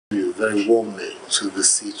very warmly to the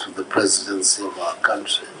seat of the presidency of our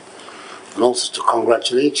country, and also to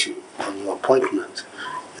congratulate you on your appointment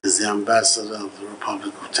as the ambassador of the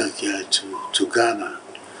Republic of Turkey to Ghana.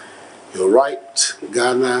 You're right,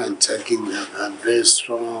 Ghana and Turkey have had very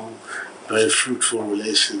strong, very fruitful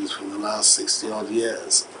relations for the last 60-odd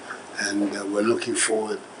years, and we're looking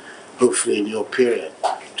forward, hopefully in your period,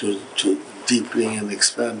 to deepening and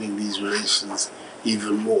expanding these relations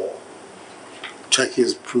even more. Turkey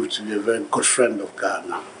has proved to be a very good friend of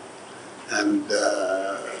Ghana and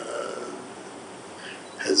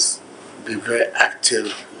has been very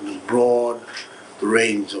active in a broad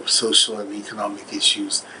range of social and economic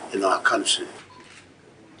issues in our country.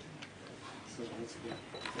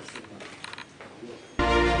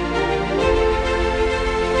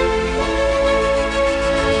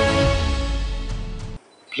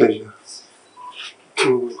 Pleasure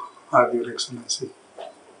to have Your Excellency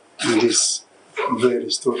in this very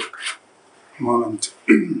historic moment.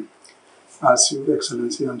 As Your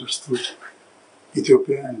Excellency understood,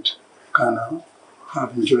 Ethiopia and Ghana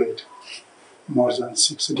have enjoyed more than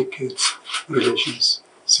 6 decades relations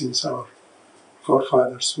since our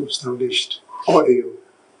forefathers who established OAU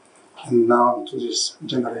and now to this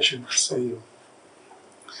generation as AU.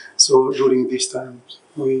 So during these times,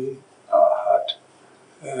 we had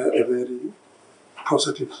a very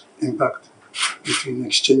positive impact between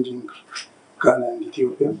exchanging Ghana and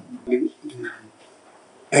Ethiopia. The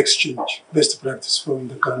exchange best practice from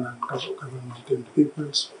the Ghanaian government and the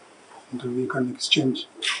peoples, and we can exchange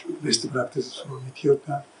best practices from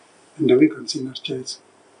Ethiopia, and we can synergize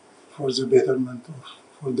for the betterment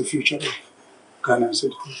for the future of Ghana's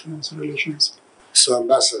and Ethiopia's relations. So,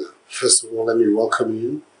 Ambassador, first of all, let me welcome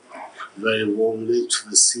you very warmly to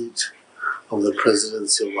the seat of the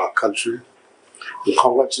presidency of our country and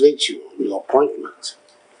congratulate you on your appointment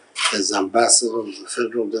as Ambassador of the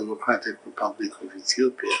Federal Democratic Republic of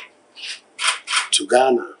Ethiopia to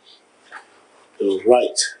Ghana. You're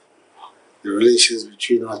right. The relations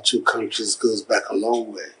between our two countries goes back a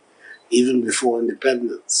long way, even before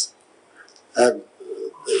independence. Then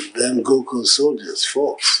Goko soldiers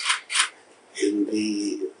fought in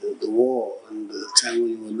the war and the time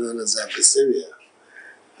when you were known as Abyssinia.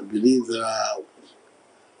 I believe there are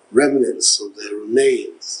remnants of their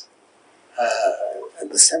remains at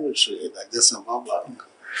the cemetery in Addis Ababa.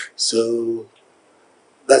 So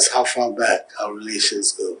that's how far back our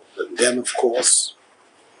relations go. And then, of course,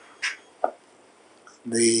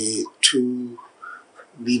 the two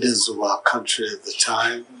leaders of our country at the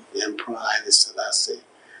time, the Emperor Haile Selassie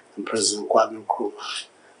and President Kwame Nkrumah,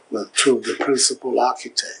 were two of the principal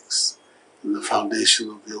architects in the foundation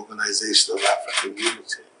of the Organization of African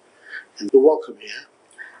Unity. And you're welcome here.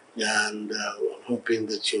 And I'm hoping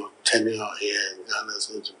that your tenure here in Ghana is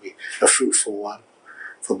going to be a fruitful one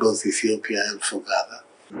for both Ethiopia and for Ghana.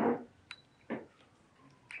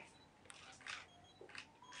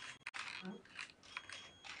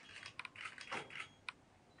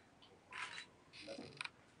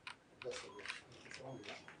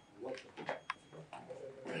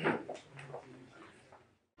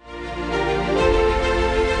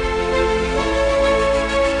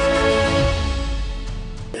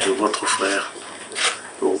 Votre frère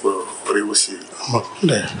pour rehausser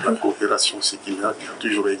la coopération séculaire qui a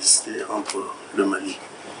toujours existé entre le Mali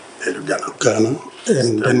et le Ghana. Ghana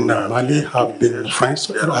and then Mali have been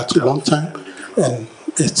friends at a long time, and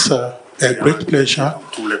it's a great pleasure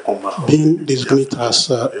being designated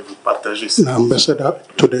as an ambassador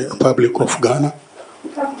to the Republic of Ghana.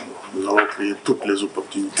 Nous allons créer toutes les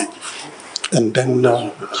opportunités qu'il faut. And then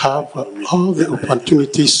have all the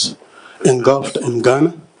opportunities engulfed in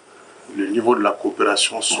Ghana. Le niveau de la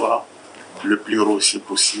coopération soit le plus haut aussi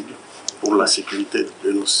possible pour la sécurité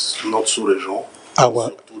de notre sous-région.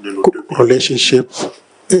 Our relationship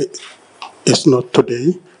is not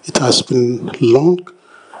today, it has been long,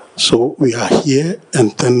 so we are here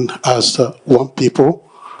and then as one people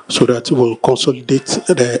so that we'll consolidate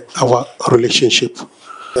our relationship.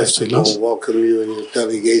 Excellence. We'll welcome you and your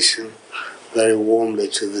delegation very warmly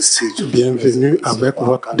to the seat of Bienvenue avec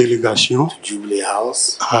votre délégation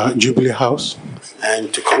à Jubilee House.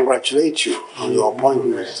 And to congratulate you on your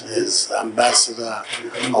appointment as Ambassador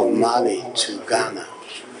of Mali to Ghana.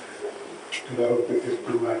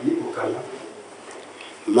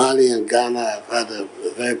 Mali and Ghana have had a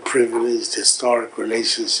very privileged historic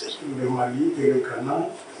relationship.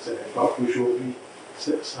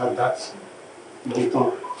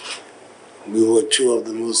 We were two of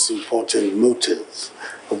the most important motors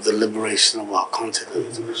of the liberation of our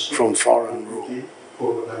continent from foreign rule.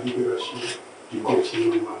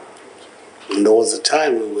 And there was a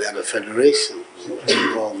time when we had a federation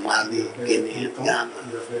involve Mali, Guinea, and Ghana.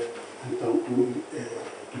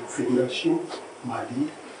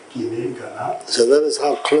 So that is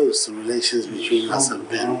how close the relations between us have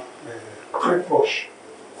been.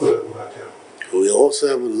 We also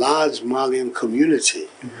have a large Malian community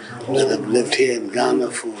that have lived here in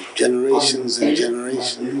Ghana for generations and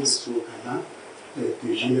generations.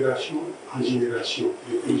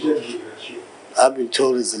 I've been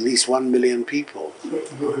told there's at least 1 million people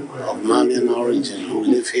of Malian origin who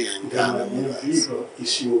live here in Ghana with us.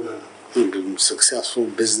 Successful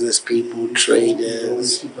business people,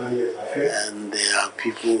 traders, and they are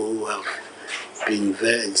people who have been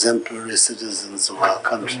very exemplary citizens of our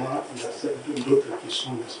country.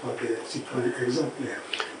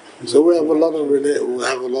 So we have a lot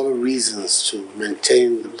of reasons to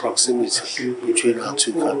maintain the proximity between our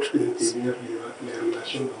two countries.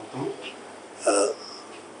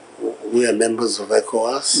 We are members of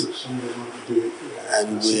ECOWAS,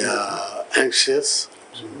 and we are anxious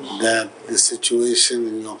that the situation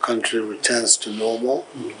in your country returns to normal,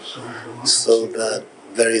 so that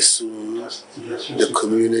very soon the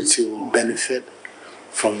community will benefit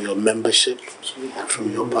from your membership and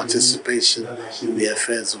from your participation in the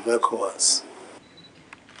affairs of ECOWAS.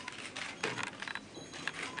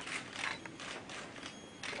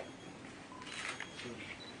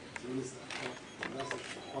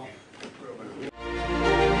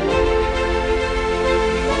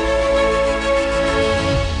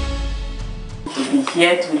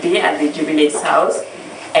 Here today at the Jubilee's house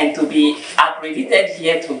and to be accredited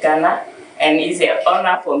here to Ghana, and it's an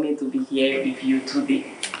honor for me to be here with you today.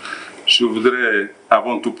 Je voudrais,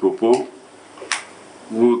 avant tout propos,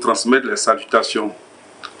 vous transmettre les salutations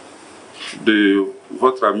de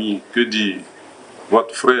votre ami, que dit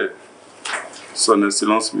votre frère, Son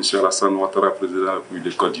Excellence M. Alassane Ouattara, Président de la République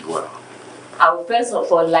de Côte d'Ivoire. I would first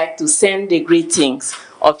of all like to send the greetings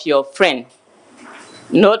of your friend,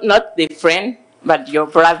 not the friend, but your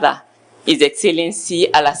brother, His Excellency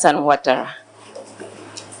Alassane Ouattara.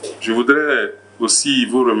 Je voudrais aussi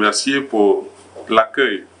vous remercier pour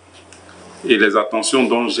l'accueil et les attentions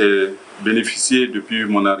dont j'ai bénéficié depuis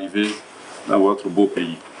mon arrivée dans votre beau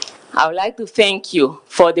pays. I would like to thank you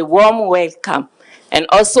for the warm welcome and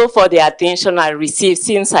also for the attention I received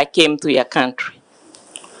since I came to your country.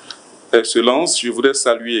 Excellence, je voudrais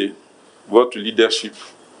saluer votre leadership,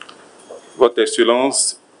 votre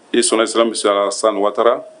Excellence et Son Excellence M. Alassane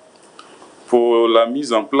Ouattara pour la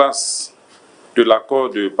mise en place de l'accord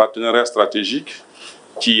de partenariat stratégique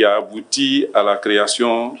qui a abouti à la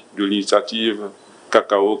création de l'initiative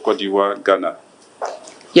Cacao Côte d'Ivoire-Ghana.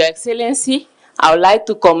 Your Excellency, I would like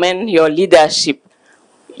to commend your leadership,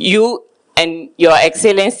 you and Your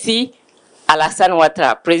Excellency Alassane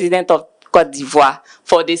Ouattara, President of Côte d'Ivoire,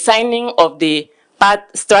 for the signing of the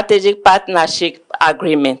strategic partnership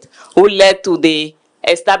agreement, who led to the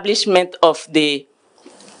establishment of the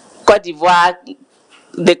Côte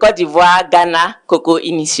d'Ivoire-Ghana Cocoa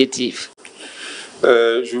Initiative.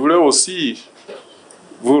 Je voulais aussi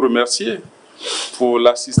vous remercier pour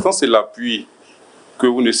l'assistance et l'appui que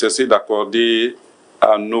vous ne cessez d'accorder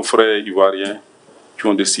à nos frères ivoiriens qui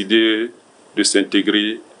ont décidé de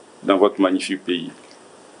s'intégrer dans votre magnifique pays.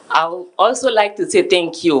 I would also like to say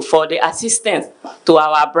thank you for the assistance to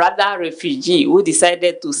our brother refugee who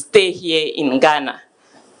decided to stay here in Ghana.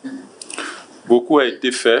 Beaucoup a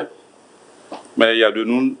été fait, mais il y a de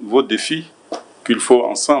nouveaux défis qu'il faut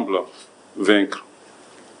ensemble vaincre.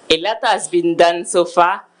 A lot has been done so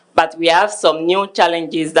far, but we have some new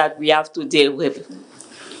challenges that we have to deal with.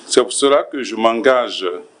 C'est pour cela que je m'engage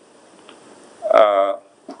à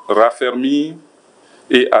raffermir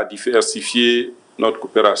et à diversifier notre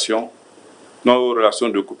coopération, nos relations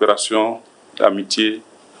de coopération, d'amitié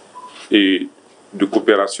et de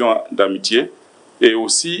coopération d'amitié, et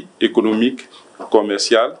aussi économique,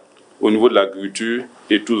 commerciale, au niveau de l'agriculture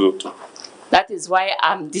et tous autres. That is why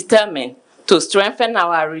I'm determined to strengthen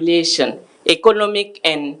our relation, economic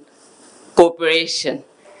and cooperation.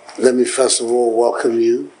 Let me first of all welcome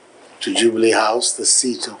you to Jubilee House, the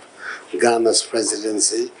seat of Ghana's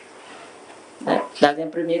presidency. Dans un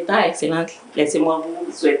premier temps, Excellence, laissez-moi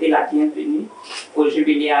vous souhaiter la bienvenue au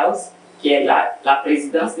Jubilee House, qui est la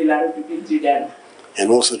présidence de la République du Ghana. And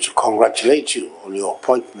also to congratulate you on your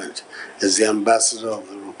appointment as the ambassador of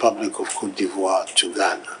the Republic of Côte d'Ivoire to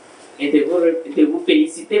Ghana. Et de vous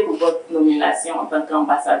féliciter pour votre nomination en tant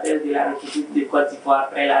qu'ambassadeur de la République de Côte d'Ivoire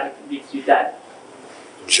après la République du Ghana.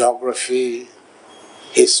 Geography,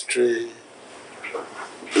 history,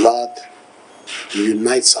 blood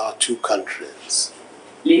unites our two countries.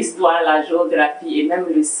 L'histoire, la géographie et même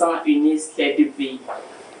le sang unissent les deux pays.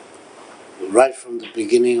 Right from the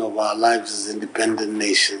beginning of our lives as independent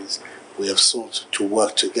nations, we have sought to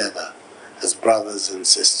work together as brothers and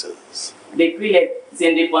sisters. Depuis les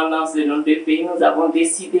indépendances de nos deux pays, nous avons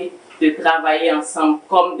décidé de travailler ensemble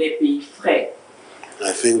comme des pays frères.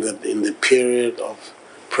 I think that in the period of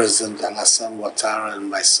President Alassane Ouattara and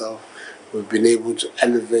myself, we've been able to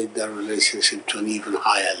elevate that relationship to an even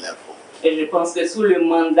higher level. Et je pense que sous le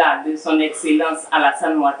mandat de son Excellence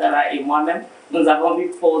Alassane Ouattara et moi-même, nous avons pu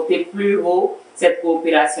porter plus haut cette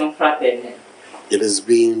coopération fraternelle. It has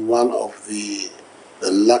been one of the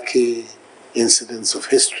lucky incidents of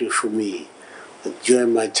history for me that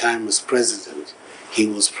during my time as president, he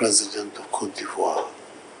was president of Côte d'Ivoire.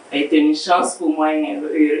 C'est une chance pour moi, un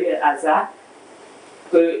heureux hasard,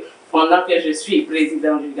 que pendant que je suis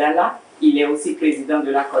président du Ghana, il est aussi président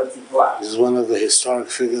de la Côte d'Ivoire. He's one of the historic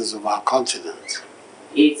figures of our continent.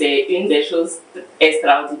 Et c'est une des choses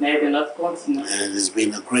extraordinaires de notre continent. And it has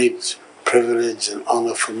been a great privilege and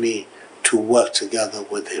honor for me to work together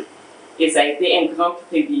with him. Et ça a été un grand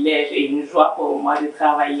privilège et une joie pour moi de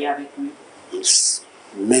travailler avec lui.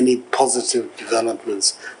 Many positive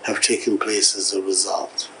developments have taken place as a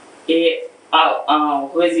result. Et en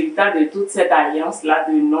résultat de toute cette alliance-là,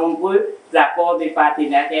 de nombreux accords de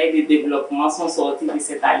partenariat et de développement sont sortis de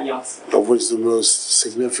cette alliance. Of which the most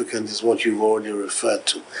significant is what you've already referred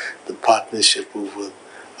to, the partnership over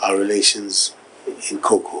our relations in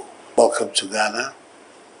cocoa. Welcome to Ghana.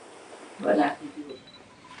 Voilà.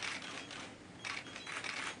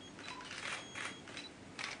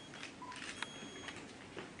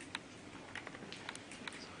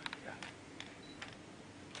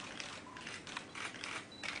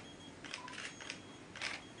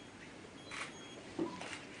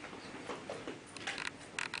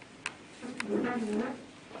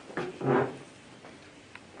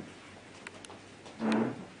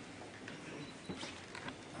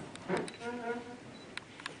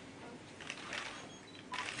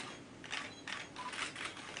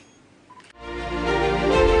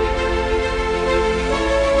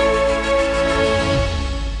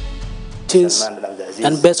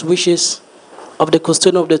 And best wishes of the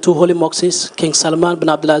custodian of the two holy mosques, King Salman bin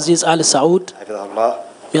Abdulaziz Al Saud.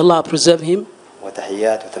 May Allah preserve him.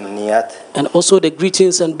 And also the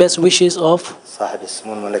greetings and best wishes of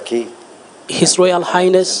His Royal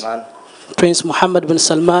Highness Prince Mohammed bin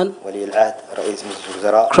Salman,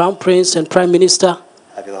 Crown Prince and Prime Minister.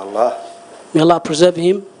 May Allah preserve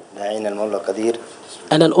him.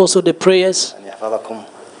 And then also the prayers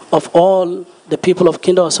of all the people of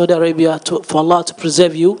Kingdom of Saudi Arabia for Allah to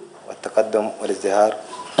preserve you.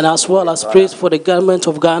 And as well as praise for the government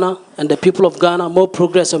of Ghana and the people of Ghana, more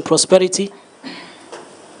progress and prosperity.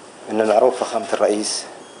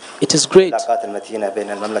 It is great.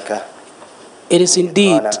 It is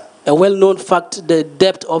indeed a well-known fact, the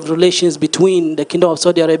depth of relations between the Kingdom of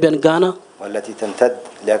Saudi Arabia and Ghana,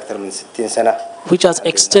 which has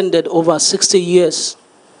extended over 60 years,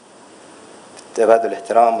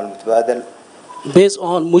 based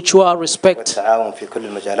on mutual respect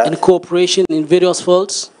and cooperation in various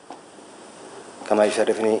fields. And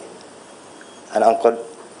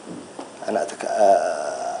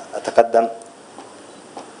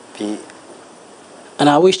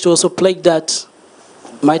I wish to also pledge that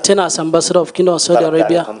my tenure as ambassador of Kingdom of Saudi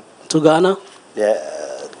Arabia to Ghana,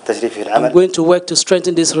 I'm going to work to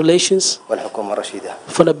strengthen these relations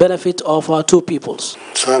for the benefit of our two peoples.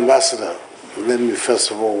 So, Ambassador, let me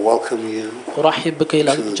first of all welcome you to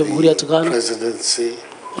the presidency,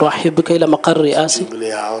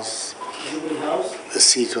 Jubilee House, the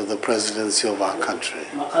seat of the presidency of our country.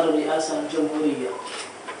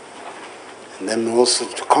 And then also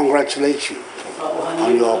to congratulate you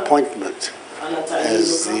on your appointment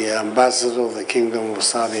as the ambassador of the Kingdom of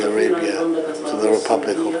Saudi Arabia to the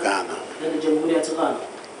Republic of Ghana.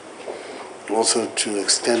 Also to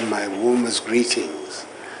extend my warmest greetings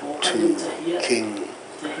to King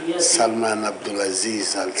Salman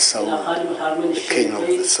Abdulaziz Al Saud, the King of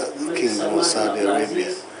the Kingdom of Saudi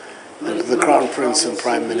Arabia, and to the Crown Prince and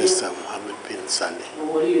Prime Minister Mohammed bin Saleh.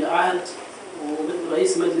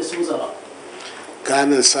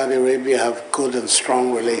 Ghana and Saudi Arabia have good and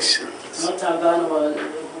strong relations.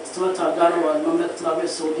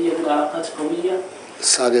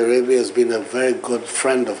 Saudi Arabia has been a very good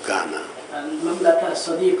friend of Ghana.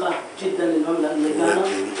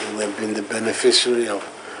 We've been the beneficiary of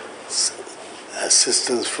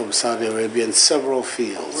assistance from Saudi Arabia in several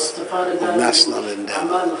fields of national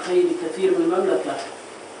endeavor,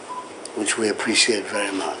 which we appreciate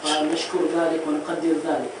very much.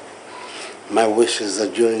 My wish is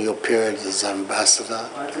that during your period as ambassador,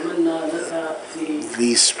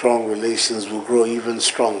 these strong relations will grow even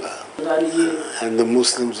stronger. And the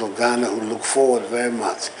Muslims of Ghana, who look forward very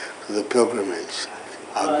much to the pilgrimage,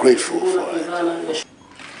 are grateful for it.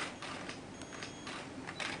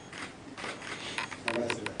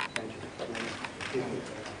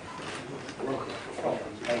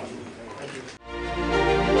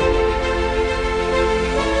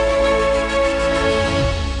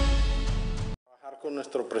 Con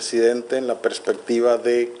nuestro presidente en la perspectiva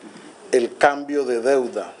de el cambio de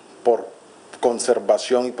deuda por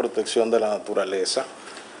conservación y protección de la naturaleza,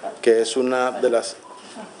 que es una de las.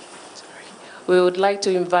 We would like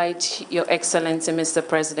to invite Your Excellency, Mr.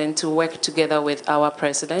 President, to work together with our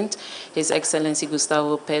President, His Excellency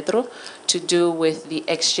Gustavo Petro, to do with the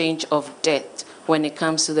exchange of debt when it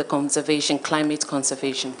comes to the conservation, climate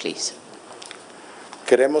conservation, please.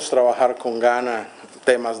 Queremos trabajar con Ghana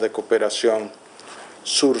temas de cooperación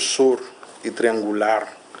sur-sur y triangular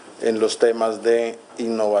en los temas de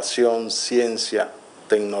innovación, ciencia,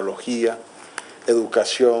 tecnología,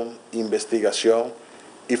 educación, investigación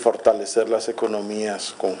y fortalecer las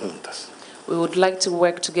economías conjuntas. We would like to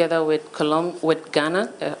work together with Ghana,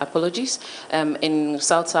 in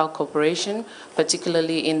South-South cooperation,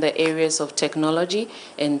 particularly in the areas of technology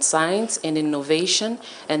and science and innovation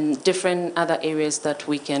and different other areas that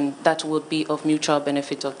would be of mutual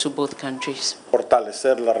benefit to both countries.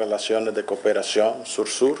 Fortalecer las relaciones de cooperación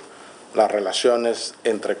sur-sur, las relaciones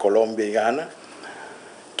entre Colombia y Ghana.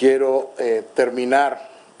 Quiero terminar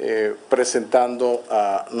presentando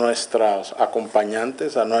a nuestras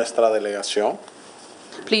acompañantes, a nuestra delegación.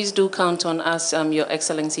 Please do count on us, Your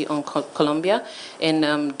Excellency, on Colombia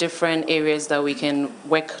in different areas that we can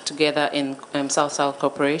work together in South-South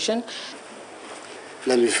cooperation.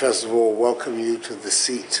 Let me first of all welcome you to the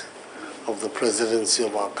seat of the presidency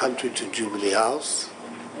of our country, to Jubilee House.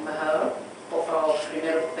 Embajador, por favor,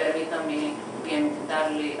 primero permítanme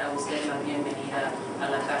darle a usted la bienvenida a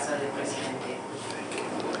la casa del presidente.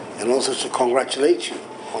 And also to congratulate you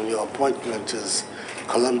on your appointment as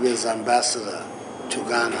Colombia's ambassador to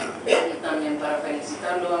Ghana.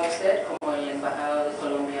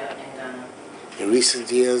 In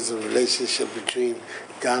recent years, the relationship between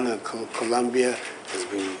Ghana and Colombia has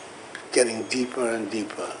been getting deeper and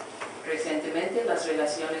deeper. Recientemente, las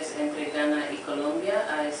relaciones entre Ghana y Colombia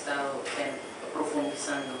ha estado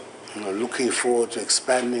profundizando. Looking forward to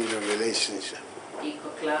expanding the relationship. Y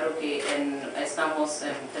claro que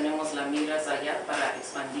tenemos las miras allá para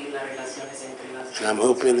expandir las relaciones entre las dos. And I'm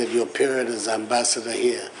hoping that your period as ambassador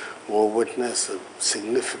here will witness a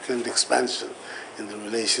significant expansion in the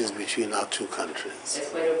relations between our two countries.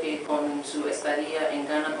 Espero que con su estadía en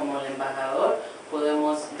Ghana como el embajador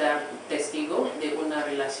podemos dar testigo de una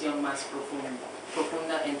relación más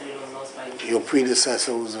profunda entre los dos países. Your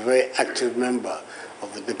predecessor was a very active member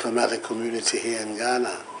of the diplomatic community here in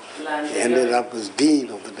Ghana. He ended up as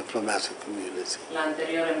dean of the diplomatic community. La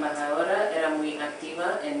anterior embajadora era muy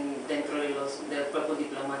activa dentro del cuerpo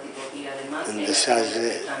diplomático y además and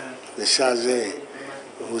the chargé,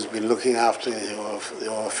 who's been looking after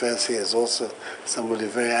your affairs here, is also somebody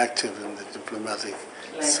very active in the diplomatic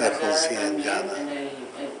circles here in Ghana.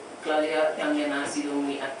 Claudia también ha sido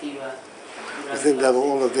muy activa. I think that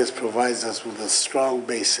all of this provides us with a strong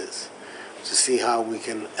basis to see how we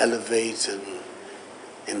can elevate and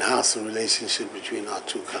enhance the relationship between our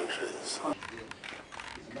two countries.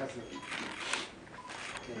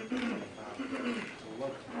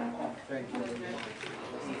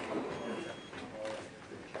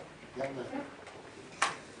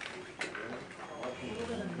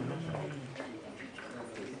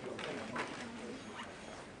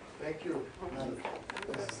 Thank you.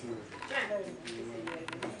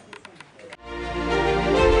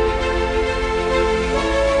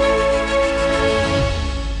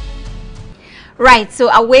 Right, so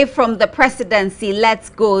away from the presidency, let's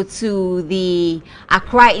go to the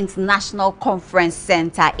Accra International Conference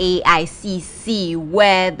Center, AICC,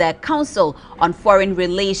 where the Council on Foreign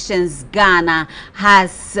Relations Ghana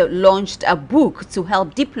has launched a book to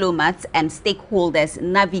help diplomats and stakeholders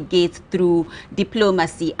navigate through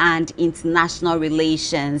diplomacy and international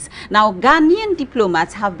relations. Now, Ghanaian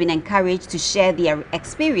diplomats have been encouraged to share their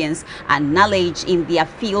experience and knowledge in their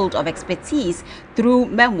field of expertise through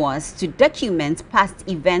memoirs to document past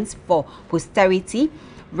events for posterity,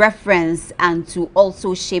 reference and to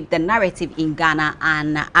also shape the narrative in Ghana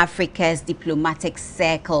and Africa's diplomatic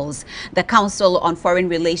circles. The Council on Foreign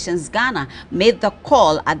Relations Ghana made the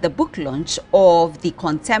call at the book launch of The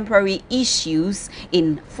Contemporary Issues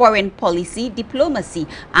in Foreign Policy, Diplomacy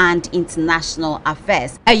and International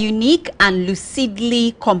Affairs, a unique and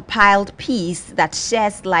lucidly compiled piece that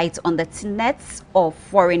sheds light on the tenets of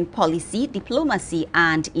foreign policy, diplomacy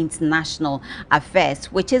and international affairs,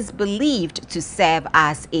 which is believed to serve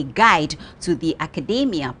as a guide to the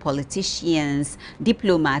academia, politicians,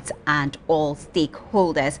 diplomats and all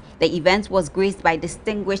stakeholders. The event was graced by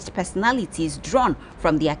distinguished personalities drawn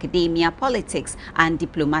from the academia, politics and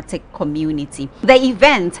diplomatic community. The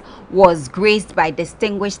event was graced by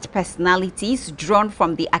distinguished personalities drawn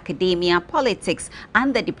from the academia, politics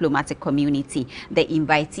and the diplomatic community. The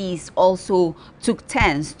invitees also took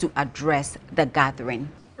turns to address the gathering.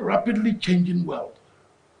 A rapidly changing world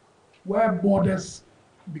where borders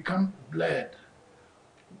become blurred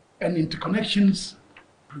and interconnections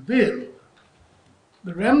prevail,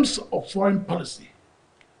 the realms of foreign policy,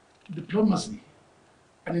 diplomacy,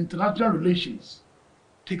 and international relations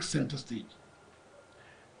take center stage.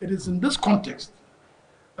 It is in this context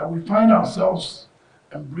that we find ourselves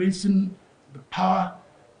embracing the power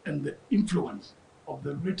and the influence of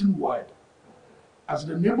the written word, as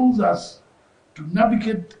it enables us to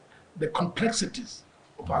navigate the complexities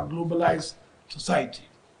of our globalized society.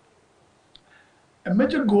 A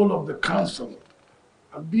major goal of the Council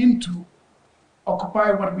has been to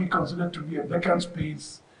occupy what we consider to be a vacant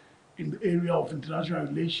space in the area of international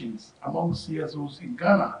relations among CSOs in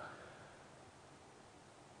Ghana.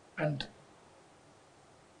 And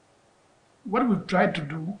what we tried to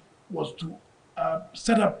do was to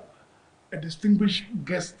set up a distinguished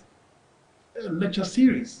guest lecture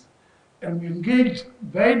series. And we engaged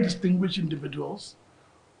very distinguished individuals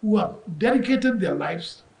who have dedicated their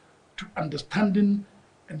lives to understanding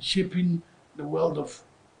and shaping the world of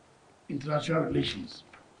international relations.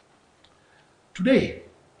 Today,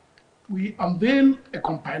 we unveil a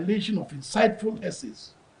compilation of insightful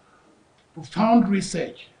essays, profound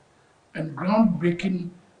research, and groundbreaking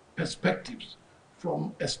perspectives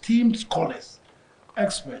from esteemed scholars,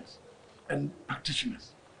 experts, and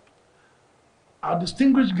practitioners. Our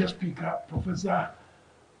distinguished guest speaker, Professor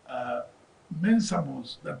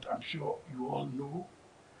Mensabos, that I'm sure you all know,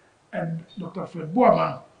 and Dr. Fred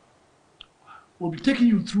Boamah will be taking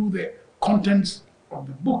you through the contents of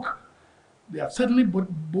the book. They are certainly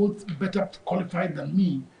both better qualified than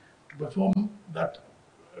me to perform that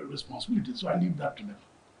responsibility, so I leave that to them.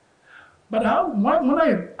 But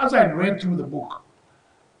as I read through the book,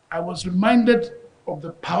 I was reminded of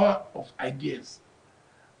the power of ideas.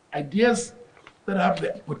 Ideas that have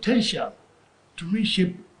the potential to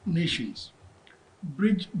reshape nations,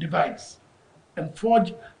 bridge divides, and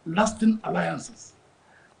forge lasting alliances.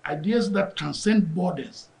 Ideas that transcend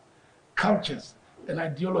borders, cultures, and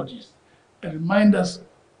ideologies, and remind us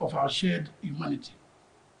of our shared humanity.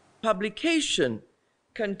 Publication,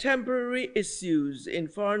 Contemporary Issues in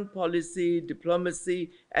Foreign Policy,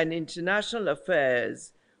 Diplomacy, and International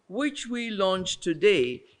Affairs, which we launched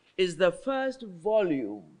today, is the first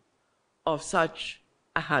volume of such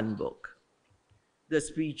a handbook. The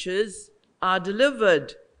speeches are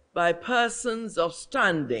delivered by persons of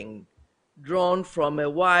standing, drawn from a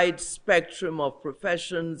wide spectrum of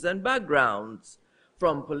professions and backgrounds,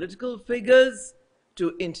 from political figures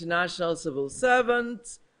to international civil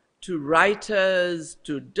servants, to writers,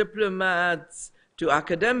 to diplomats, to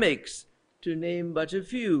academics, to name but a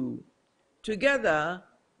few. Together,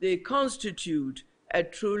 they constitute a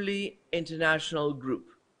truly international group.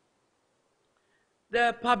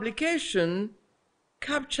 Their publication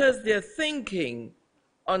captures their thinking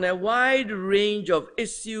on a wide range of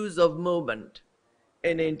issues of moment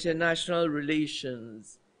in international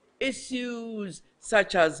relations, issues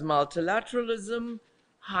such as multilateralism,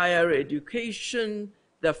 higher education,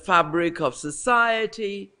 the fabric of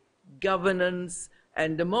society, governance,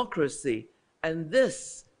 and democracy. And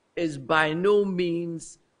this is by no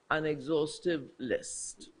means an exhaustive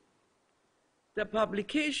list. The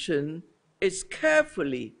publication is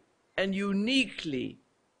carefully and uniquely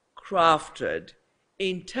crafted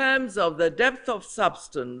in terms of the depth of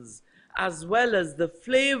substance as well as the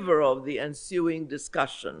flavor of the ensuing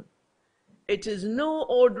discussion. It is no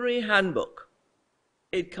ordinary handbook.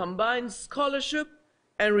 It combines scholarship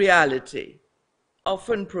and reality,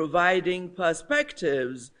 often providing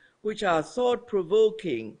perspectives which are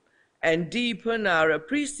thought-provoking and deepen our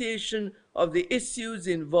appreciation of the issues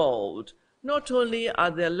involved, not only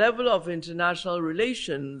at the level of international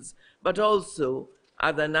relations, but also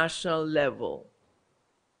at the national level.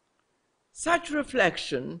 Such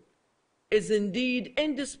reflection is indeed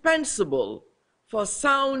indispensable for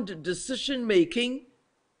sound decision-making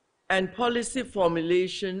and policy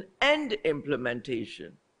formulation and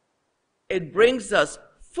implementation. It brings us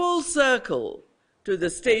full circle to the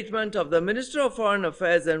statement of the Minister of Foreign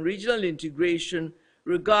Affairs and Regional Integration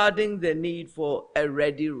regarding the need for a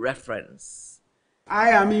ready reference. I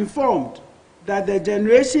am informed that the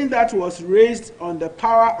generation that was raised on the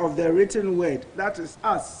power of the written word, that is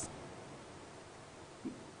us,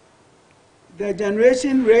 the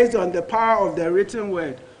generation raised on the power of the written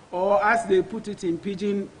word, or as they put it in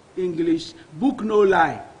pidgin English, book no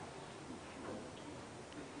lie,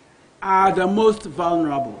 are the most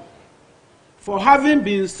vulnerable. For having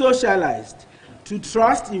been socialized to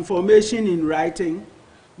trust information in writing,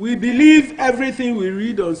 we believe everything we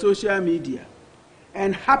read on social media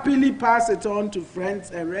and happily pass it on to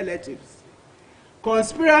friends and relatives.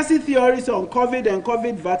 Conspiracy theories on COVID and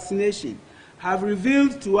COVID vaccination have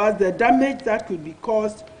revealed to us the damage that could be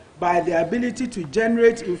caused by the ability to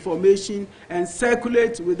generate information and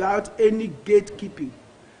circulate without any gatekeeping,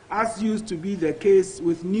 as used to be the case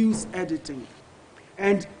with news editing,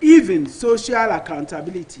 and even social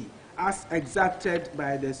accountability as exacted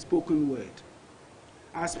by the spoken word.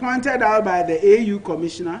 As pointed out by the AU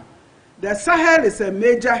Commissioner, the Sahel is a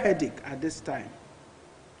major headache at this time.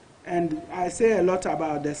 And I say a lot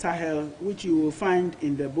about the Sahel, which you will find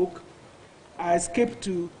in the book. I skip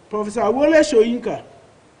to Professor Wole Soyinka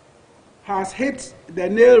has hit the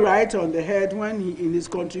nail right on the head when he, in his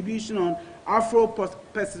contribution on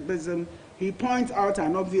Afro-pessimism, he points out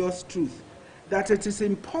an obvious truth, that it is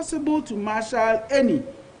impossible to marshal any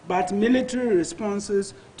but military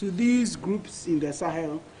responses to these groups in the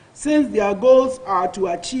Sahel, since their goals are to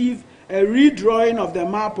achieve a redrawing of the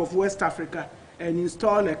map of West Africa and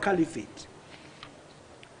install a caliphate.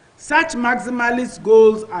 Such maximalist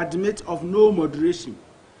goals admit of no moderation,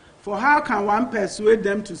 for how can one persuade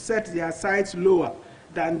them to set their sights lower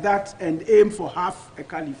than that and aim for half a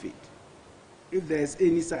caliphate, if there is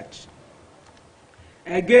any such?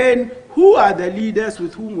 Again, who are the leaders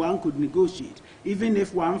with whom one could negotiate, even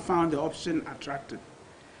if one found the option attractive?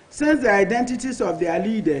 Since the identities of their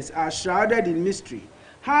leaders are shrouded in mystery,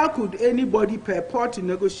 how could anybody purport to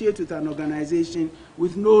negotiate with an organization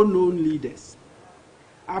with no known leaders?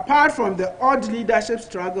 Apart from the odd leadership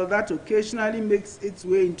struggle that occasionally makes its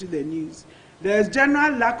way into the news, there is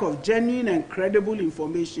general lack of genuine and credible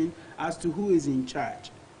information as to who is in charge.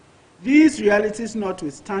 These realities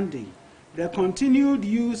notwithstanding, the continued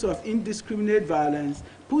use of indiscriminate violence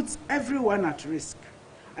puts everyone at risk,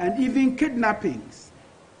 and even kidnappings,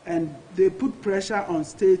 and they put pressure on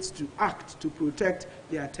states to act to protect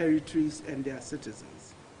their territories and their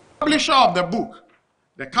citizens. Publisher of the book,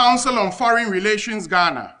 the Council on Foreign Relations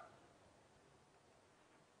Ghana,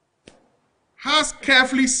 has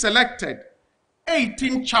carefully selected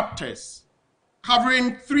 18 chapters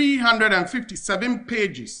covering 357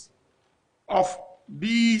 pages of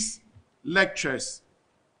these lectures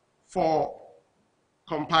for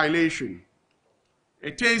compilation.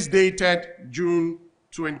 It is dated June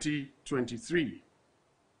 2023.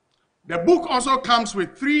 The book also comes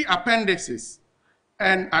with 3 appendices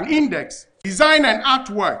and an index. Design and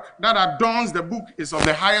artwork that adorns the book is of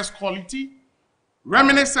the highest quality,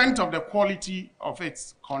 reminiscent of the quality of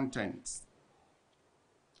its contents.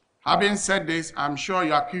 Having said this, I'm sure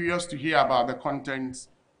you are curious to hear about the contents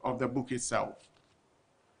of the book itself.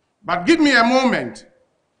 But give me a moment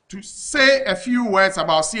to say a few words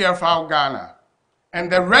about CFR Ghana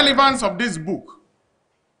and the relevance of this book.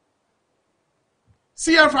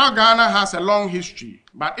 CFR Ghana has a long history,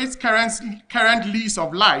 but its current lease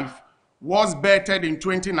of life was bettered in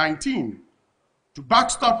 2019 to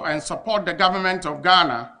backstop and support the government of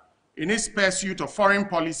Ghana in its pursuit of foreign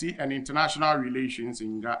policy and international relations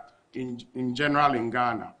in general in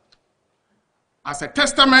Ghana. As a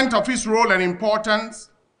testament of its role and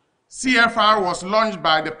importance, CFR was launched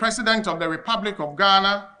by the President of the Republic of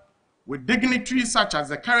Ghana with dignitaries such as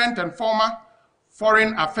the current and former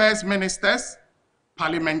foreign affairs ministers,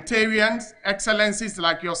 parliamentarians, excellencies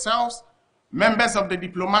like yourselves, members of the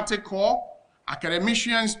diplomatic corps,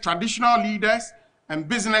 academicians, traditional leaders, and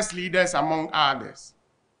business leaders, among others.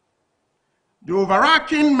 The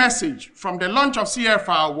overarching message from the launch of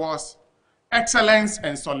CFR was excellence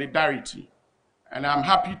and solidarity. And I'm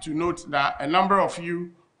happy to note that a number of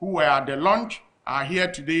you who were at the launch are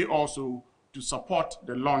here today also to support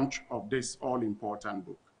the launch of this all-important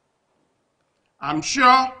book. I'm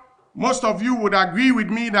sure most of you would agree with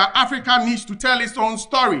me that Africa needs to tell its own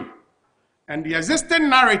story, and the existing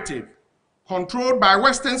narrative controlled by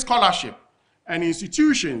Western scholarship and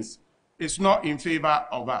institutions is not in favor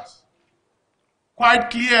of us.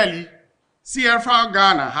 Quite clearly, CFR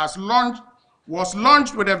Ghana was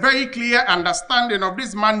launched with a very clear understanding of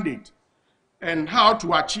this mandate and how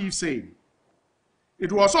to achieve same.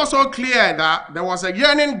 It was also clear that there was a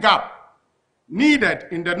yearning gap needed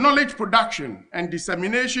in the knowledge production and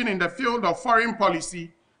dissemination in the field of foreign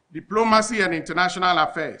policy, diplomacy, and international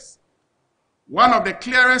affairs. One of the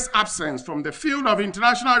clearest absences from the field of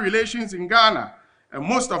international relations in Ghana and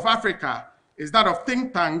most of Africa is that of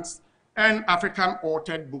think tanks and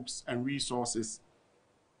African-authored books and resources.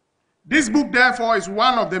 This book, therefore, is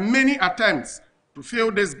one of the many attempts to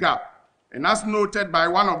fill this gap, and as noted by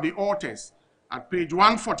one of the authors at page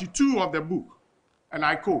 142 of the book, and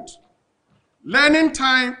I quote, learning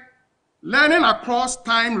across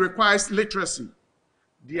time requires literacy,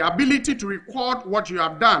 the ability to record what you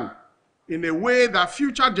have done in a way that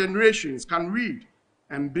future generations can read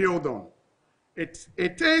and build on. It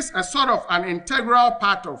is a sort of an integral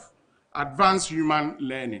part of advanced human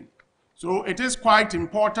learning. So it is quite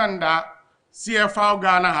important that CFR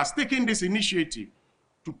Ghana has taken this initiative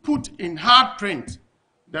to put in hard print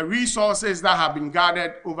the resources that have been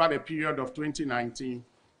gathered over the period of 2019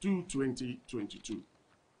 to 2022.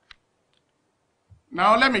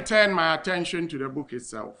 Now let me turn my attention to the book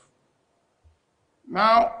itself.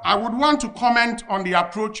 Now, I would want to comment on the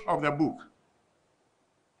approach of the book.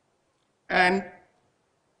 And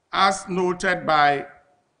as noted by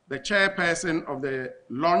the chairperson of the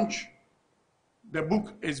launch, the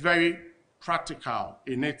book is very practical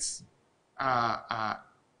in its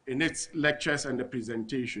lectures and the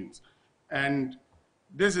presentations. And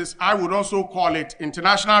this is, I would also call it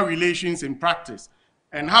international relations in practice.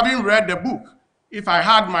 And having read the book, if I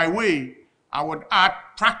had my way, I would add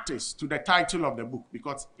practice to the title of the book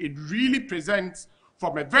because it really presents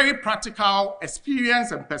from a very practical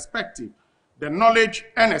experience and perspective the knowledge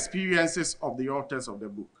and experiences of the authors of the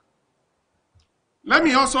book. Let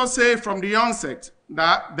me also say from the onset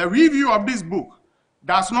that the review of this book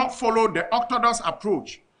does not follow the orthodox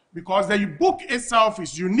approach because the book itself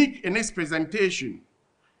is unique in its presentation.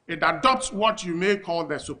 It adopts what you may call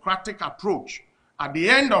the Socratic approach at the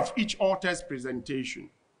end of each author's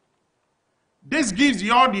presentation. This gives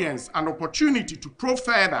the audience an opportunity to probe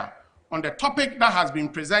further on the topic that has been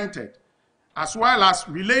presented, as well as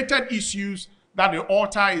related issues that the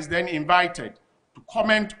author is then invited to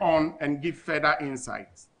comment on and give further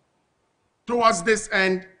insights. Towards this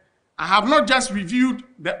end, I have not just reviewed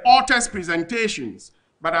the author's presentations,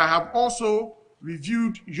 but I have also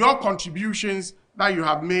reviewed your contributions that you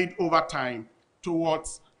have made over time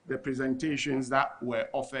towards the presentations that were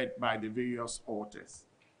offered by the various authors.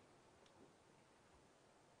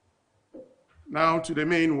 Now to the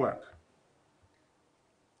main work.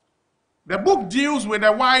 The book deals with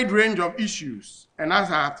a wide range of issues, and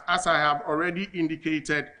as I have already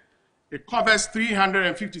indicated, it covers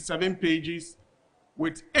 357 pages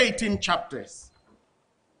with 18 chapters.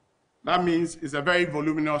 That means it's a very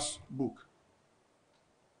voluminous book.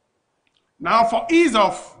 Now, for ease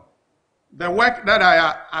of the work that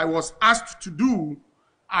I was asked to do,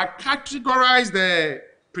 I categorized the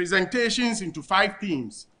presentations into 5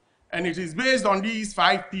 themes, and it is based on these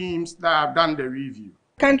 5 themes that I've done the review.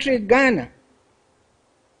 Country Ghana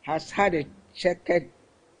has had a checkered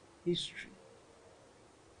history.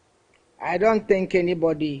 I don't think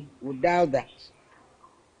anybody would doubt that.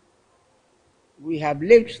 We have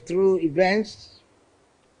lived through events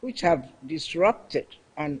which have disrupted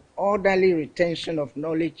an orderly retention of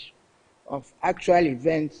knowledge of actual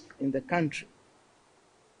events in the country.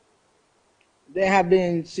 There have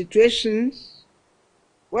been situations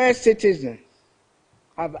where citizens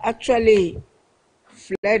have actually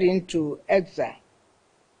fled into exile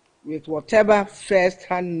with whatever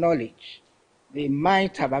first-hand knowledge they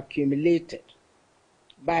might have accumulated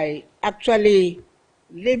by actually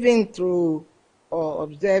living through or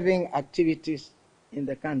observing activities in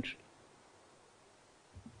the country.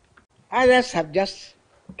 Others have just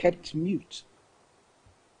kept mute,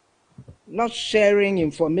 not sharing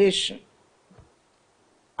information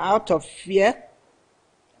out of fear,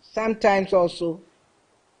 sometimes also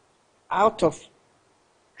out of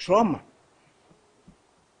trauma.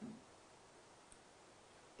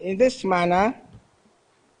 In this manner,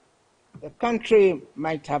 the country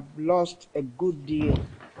might have lost a good deal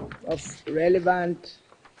of relevant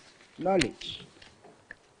knowledge.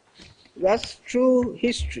 Thus, true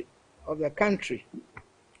history of the country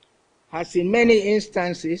has in many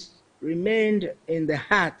instances remained in the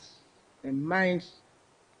hearts and minds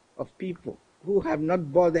of people who have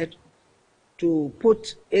not bothered to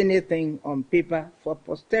put anything on paper for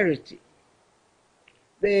posterity.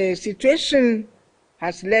 The situation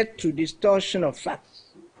has led to distortion of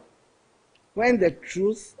facts, when the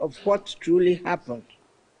truth of what truly happened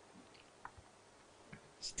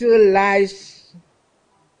still lies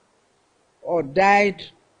or died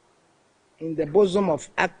in the bosom of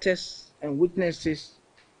actors and witnesses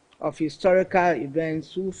of historical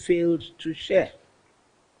events who failed to share.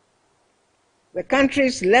 The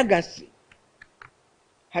country's legacy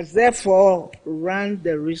has therefore run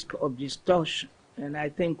the risk of distortion, and I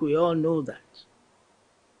think we all know that.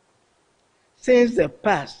 Since the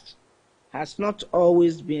past has not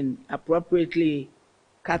always been appropriately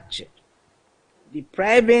captured,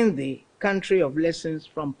 depriving the country of lessons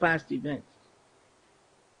from past events.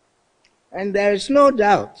 And there is no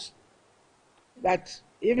doubt that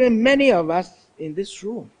even many of us in this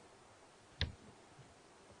room,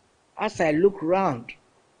 as I look around,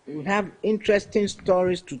 we have interesting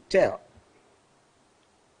stories to tell,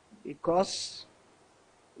 because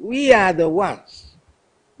we are the ones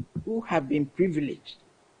who have been privileged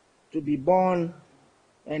to be born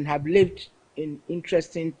and have lived in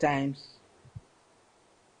interesting times.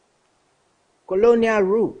 Colonial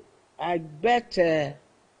rule, I bet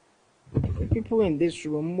people in this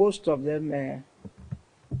room, most of them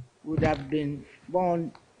would have been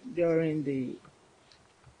born during the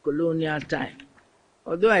colonial time,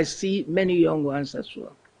 although I see many young ones as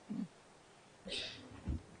well.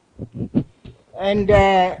 And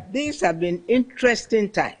these have been interesting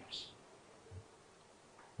times.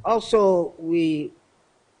 Also, we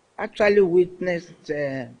actually witnessed,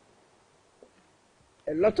 a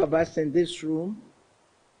lot of us in this room,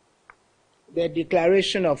 the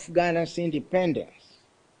declaration of Ghana's independence.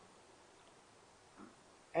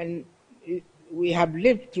 And we have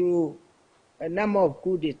lived through a number of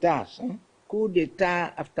coups d'etats, coup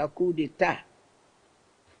d'etat after coup d'etat,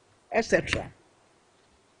 etc.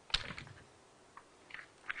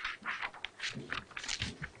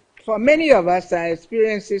 For many of us, our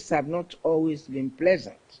experiences have not always been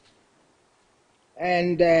pleasant.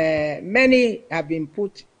 And many have been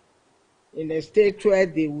put in a state where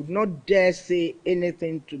they would not dare say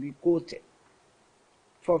anything to be quoted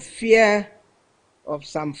for fear of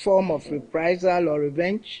some form of reprisal or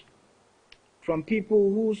revenge from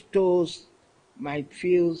people whose toes might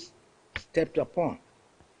feel stepped upon.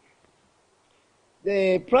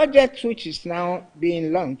 The project which is now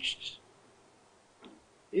being launched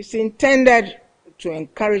is intended to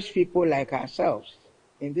encourage people like ourselves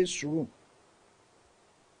in this room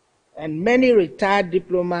and many retired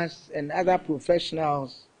diplomats and other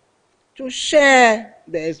professionals to share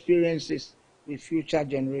their experiences with future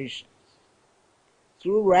generations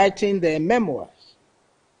through writing their memoirs.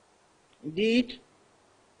 Indeed,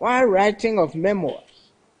 while writing of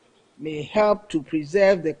memoirs may help to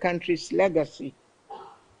preserve the country's legacy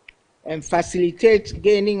and facilitate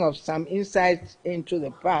gaining of some insights into the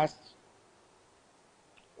past,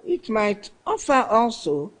 it might offer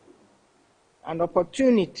also an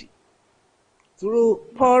opportunity through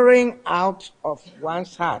pouring out of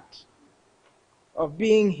one's heart, of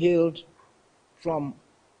being healed from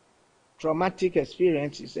traumatic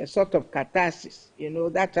experiences, a sort of catharsis. You know,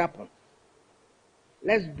 that happened.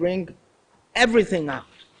 Let's bring everything out.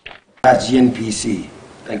 GNPC,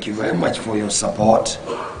 thank you very much for your support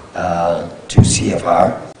to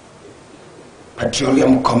CFR.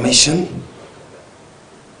 Petroleum Commission.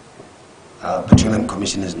 Petroleum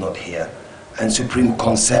Commission is not here. And Supreme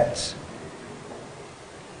Concept.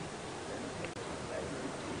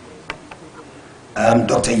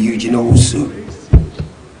 Dr. Eugene Owusu.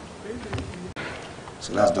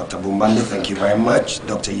 So that's Dr. Boamah, thank you very much.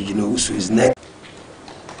 Dr. Eugene Owusu is next.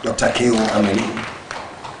 Dr. K.O. Ameli.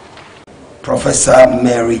 Professor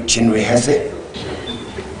Mary Chinrihese.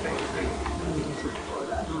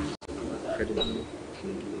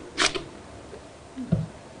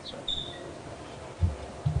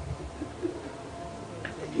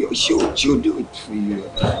 She'll do it for you.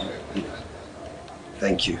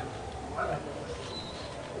 Thank you.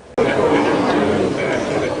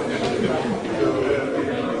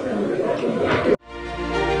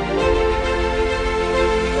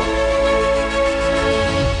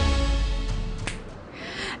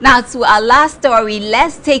 Now, to our last story,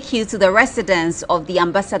 let's take you to the residence of the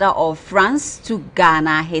Ambassador of France to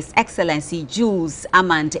Ghana, His Excellency Jules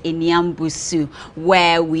Armand Aniambossou,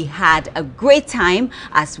 where we had a great time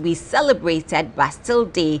as we celebrated Bastille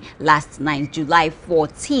Day last night, July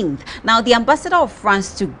 14th. Now, the Ambassador of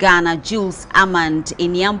France to Ghana, Jules Armand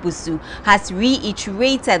Aniambossou, has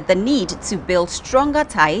reiterated the need to build stronger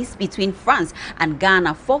ties between France and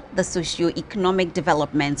Ghana for the socio-economic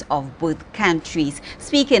development of both countries.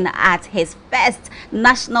 Speaking at his first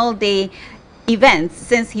National Day events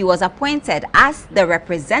since he was appointed as the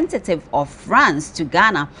representative of France to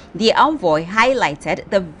Ghana. The envoy highlighted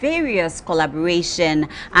the various collaboration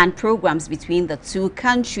and programs between the two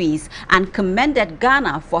countries and commended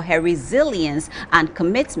Ghana for her resilience and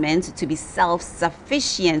commitment to be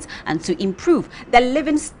self-sufficient and to improve the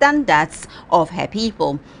living standards of her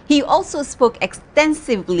people. He also spoke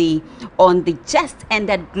extensively on the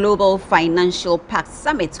just-ended Global Financial Pact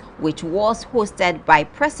Summit, which was hosted by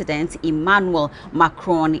President Emmanuel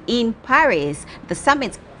Macron in Paris. The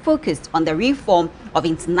summit focused on the reform of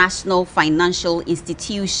international financial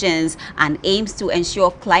institutions and aims to ensure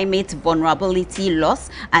climate vulnerability, loss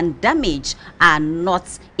and damage are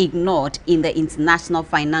not ignored in the international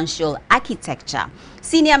financial architecture.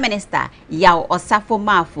 Senior Minister Yaw Osafo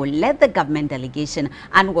Marfo led the government delegation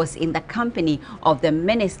and was in the company of the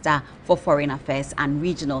Minister for Foreign Affairs and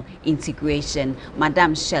Regional Integration,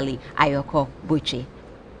 Madam Shelley Ayoko Buchi.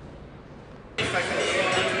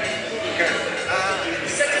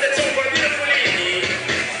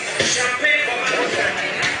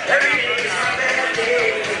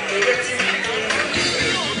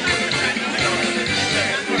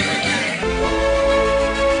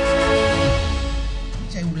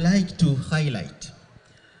 To highlight.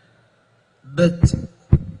 But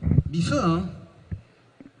before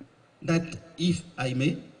that, if I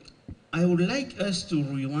may, I would like us to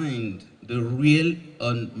rewind the real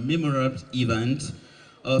and memorable events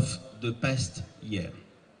of the past year.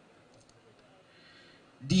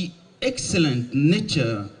 The excellent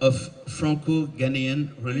nature of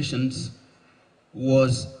Franco-Ghanaian relations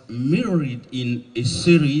was mirrored in a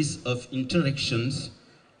series of interactions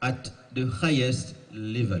at the highest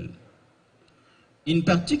level. In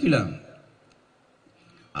particular,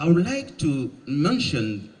 I would like to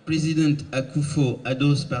mention President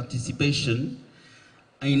Akufo-Addo's participation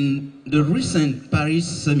in the recent Paris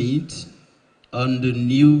summit on the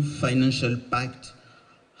new financial pact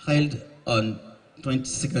held on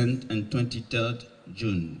 22nd and 23rd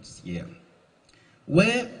June this year,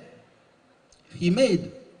 where he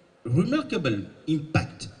made remarkable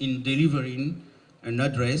impact in delivering an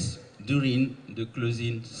address during the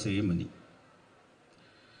closing ceremony.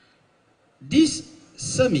 This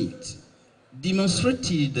summit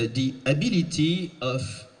demonstrated the ability of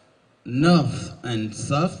North and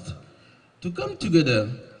South to come together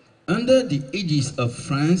under the aegis of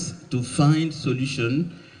France to find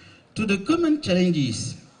solutions to the common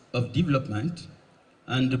challenges of development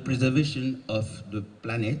and the preservation of the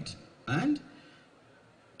planet, and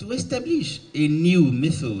to establish a new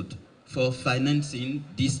method for financing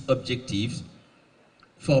these objectives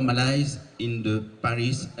formalized in the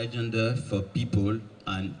Paris Agenda for People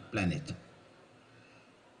and Planet.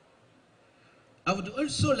 I would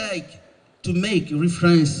also like to make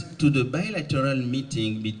reference to the bilateral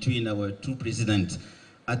meeting between our two presidents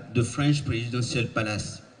at the French Presidential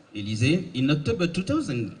Palace, Élysée, in October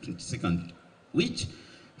 2022, which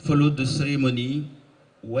followed the ceremony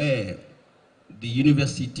where the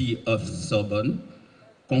University of Sorbonne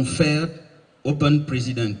conferred upon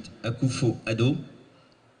President Akufo-Addo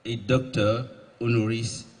a Doctor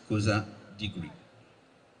Honoris Causa degree.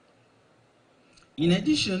 In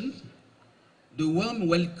addition, the warm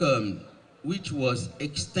welcome which was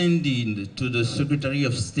extended to the Secretary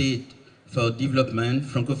of State for Development,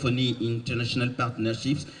 Francophonie, International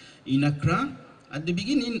Partnerships in Accra at the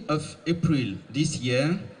beginning of April this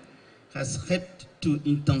year has helped to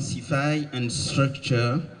intensify and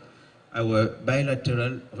structure our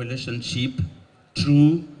bilateral relationship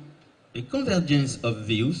through a convergence of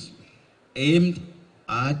views aimed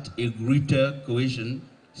at a greater cohesion,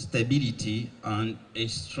 stability, and a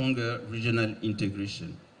stronger regional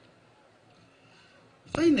integration.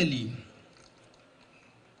 Finally,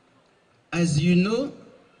 as you know,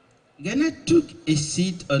 Ghana took a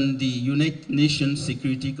seat on the United Nations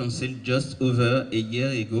Security Council just over a year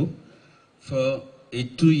ago for a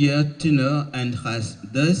 2-year tenure and has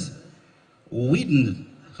thus witnessed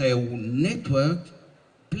her network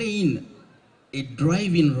playing a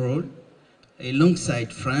driving role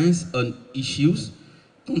alongside France on issues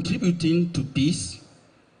contributing to peace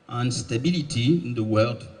and stability in the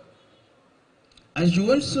world. As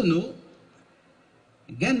you also know,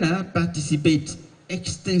 Ghana participates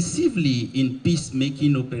extensively in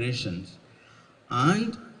peacemaking operations,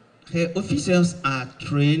 and her officers are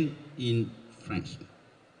trained in French.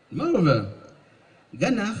 Moreover,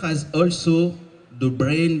 Ghana has also the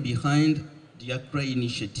brain behind the Accra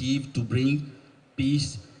initiative to bring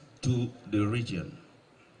peace to the region.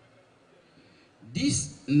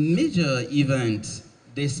 This major event,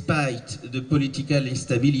 despite the political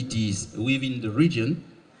instabilities within the region,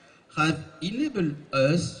 have enabled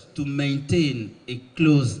us to maintain a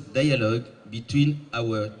close dialogue between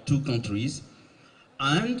our two countries,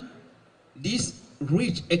 and these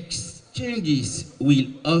rich exchanges will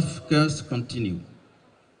of course continue.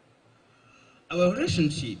 Our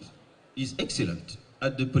relationship is excellent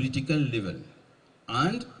at the political level,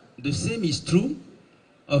 and the same is true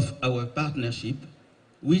of our partnership,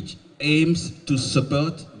 which aims to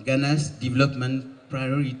support Ghana's development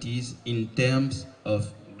priorities in terms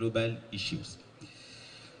of global issues.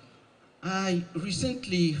 I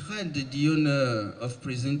recently had the honor of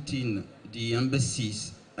presenting the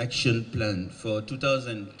embassy's action plan for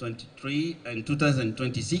 2023 and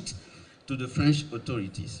 2026 to the French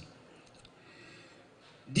authorities.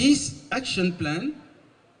 This action plan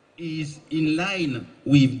is in line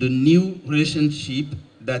with the new relationship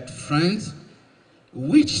that France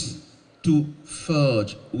wishes to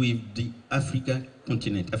forge with the African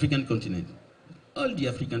continent, all the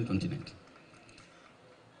African continent,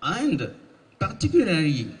 and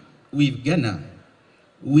particularly with Ghana,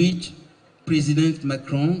 which President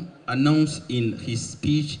Macron announced in his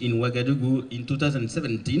speech in Ouagadougou in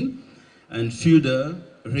 2017 and further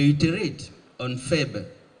reiterated on February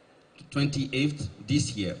 28th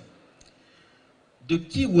this year. The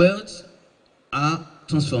key words are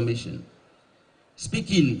transformation.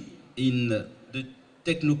 Speaking in the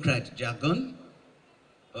technocrat jargon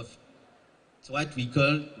of what we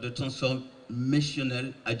call the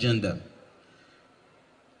transformational agenda.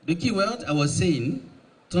 The key word I was saying,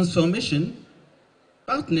 transformation,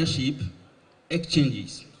 partnership,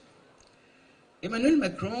 exchanges. Emmanuel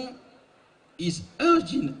Macron is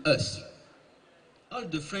urging us, all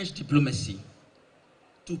the French diplomacy,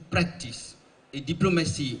 to practice a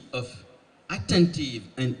diplomacy of attentive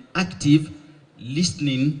and active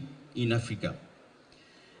listening in Africa.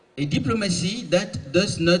 A diplomacy that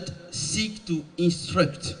does not seek to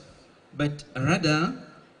instruct, but rather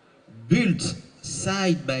build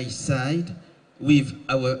side by side with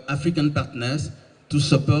our African partners to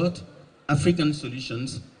support African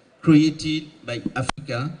solutions created by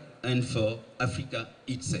Africa and for Africa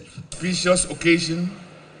itself. Precious occasion,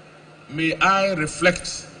 may I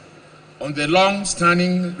reflect on the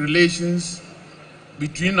long-standing relations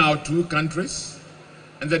between our two countries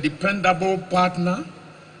and the dependable partner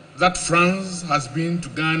that France has been to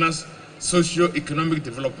Ghana's socio-economic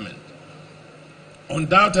development.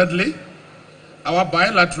 Undoubtedly, our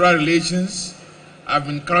bilateral relations have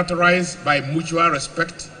been characterized by mutual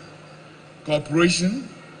respect, cooperation,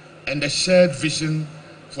 and a shared vision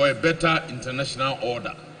for a better international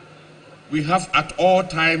order. We have at all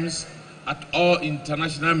times, at all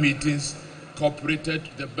international meetings, cooperated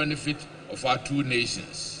to the benefit of our two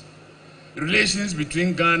nations. Relations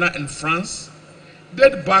between Ghana and France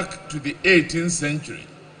date back to the 18th century,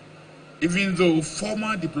 even though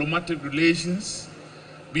formal diplomatic relations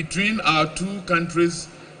between our two countries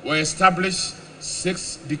were established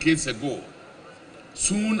 6 decades ago,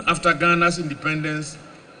 soon after Ghana's independence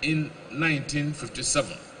in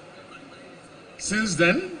 1957. Since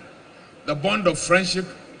then, the bond of friendship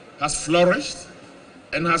has flourished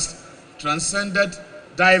and has transcended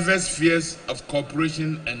diverse spheres of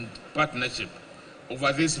cooperation and partnership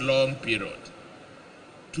over this long period.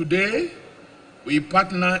 Today, we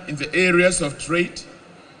partner in the areas of trade,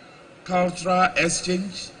 cultural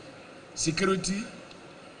exchange, security,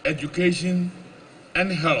 education, and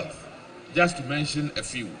health, just to mention a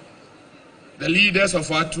few. The leaders of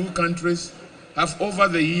our two countries have over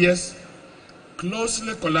the years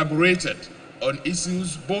closely collaborated on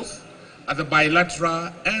issues both at the bilateral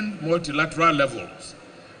and multilateral levels,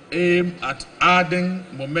 aimed at adding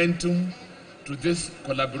momentum to this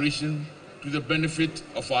collaboration to the benefit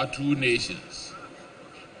of our two nations.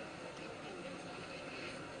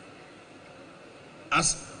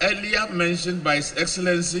 As earlier mentioned by His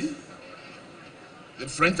Excellency, the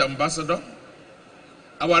French Ambassador,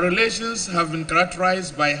 our relations have been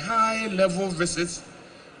characterized by high-level visits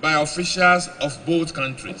by officials of both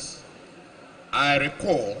countries. I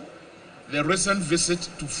recall the recent visit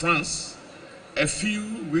to France a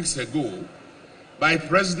few weeks ago by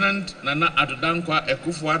President Nana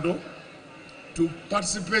Akufo-Addo to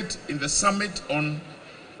participate in the summit on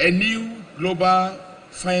a new global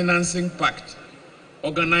financing pact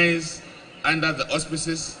organized under the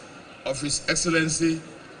auspices of His Excellency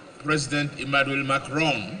President Emmanuel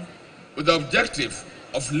Macron, with the objective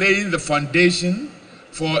of laying the foundation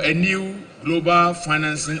for a new global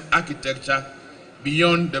financing architecture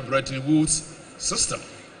beyond the Bretton Woods system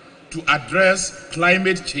to address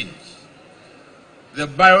climate change, the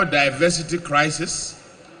biodiversity crisis,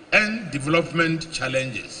 and development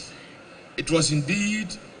challenges. It was indeed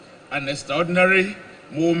an extraordinary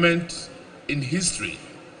moment in history,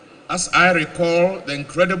 as I recall the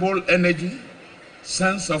incredible energy,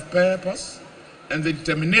 sense of purpose, and the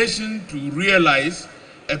determination to realize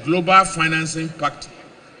a global financing pact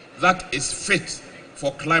that is fit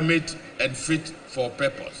for climate and fit for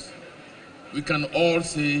purpose. We can all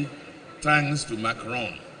say thanks to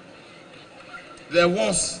Macron. There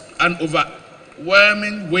was an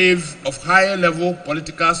overwhelming wave of higher-level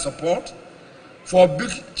political support for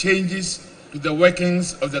big changes to the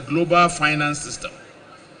workings of the global finance system.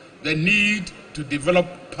 The need to develop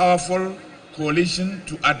powerful coalition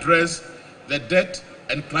to address the debt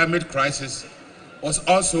and climate crisis was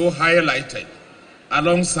also highlighted,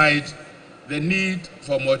 alongside the need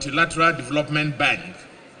for multilateral development bank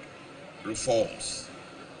reforms.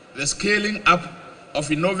 The scaling up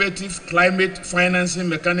of innovative climate financing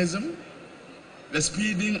mechanism, the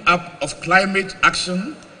speeding up of climate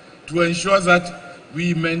action to ensure that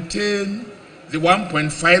we maintain the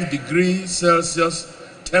 1.5 degrees Celsius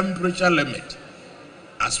temperature limit,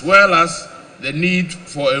 as well as the need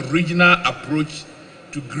for a regional approach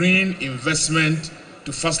to green investment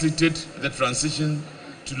to facilitate the transition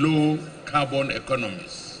to low carbon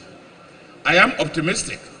economies. I am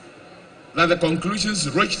optimistic that the conclusions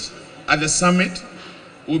reached at the summit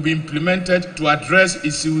will be implemented to address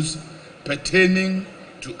issues pertaining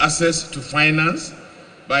to access to finance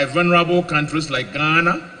by vulnerable countries like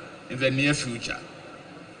Ghana in the near future.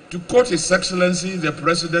 To quote His Excellency the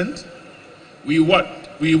President, we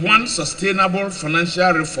want sustainable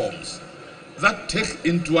financial reforms that take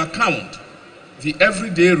into account the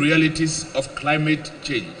everyday realities of climate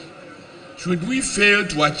change. Should we fail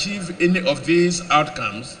to achieve any of these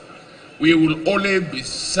outcomes, we will only be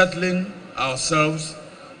settling ourselves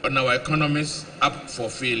and our economies up for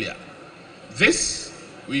failure. This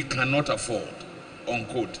we cannot afford,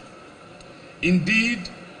 unquote. Indeed,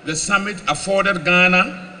 the summit afforded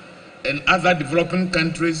Ghana and other developing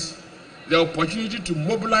countries the opportunity to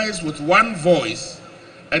mobilize with one voice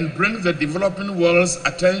and bring the developing world's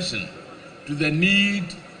attention to the need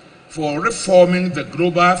for reforming the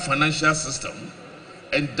global financial system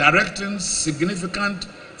and directing significant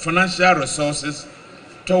financial resources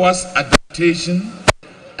towards adaptation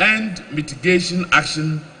and mitigation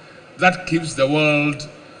action that keeps the world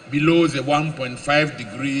below the 1.5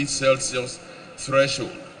 degrees Celsius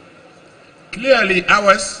threshold. Clearly,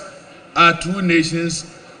 ours are two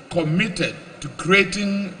nations committed to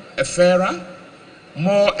creating a fairer,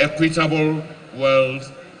 more equitable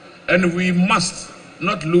world, and we must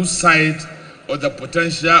not lose sight of the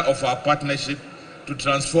potential of our partnership to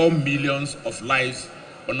transform millions of lives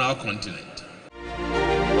on our continent.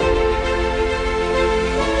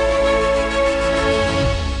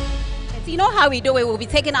 You know how we do it. We'll be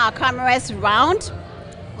taking our cameras round.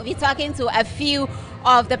 We'll be talking to a few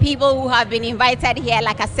of the people who have been invited here.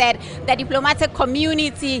 Like I said, the diplomatic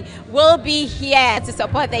community will be here to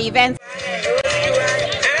support the event.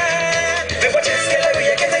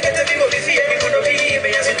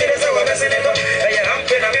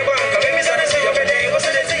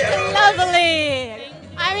 Lovely.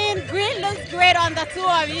 I mean, green looks great on the two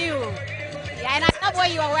of you. Yeah, and I love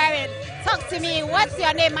what you are wearing. Talk to me. What's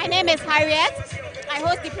your name? My name is Harriet. I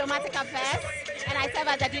host diplomatic affairs, and I serve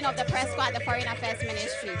as the Dean of the Press Corps at the Foreign Affairs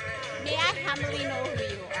Ministry. May I humbly know who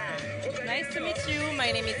you are? Nice to meet you.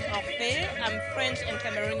 My name is Orphée. I'm French and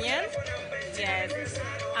Cameroonian. Yes.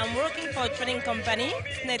 I'm working for a trading company,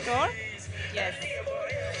 Snetor. Yes.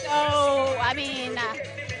 So, I mean,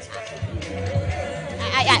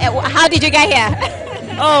 how did you get here?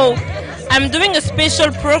 Oh, I'm doing a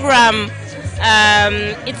special program.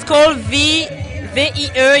 It's called VIE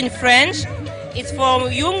in French. It's for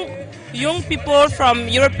young people from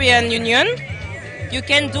European Union. You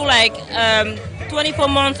can do like 24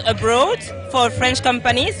 months abroad for a French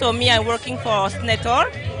company. So me, I'm working for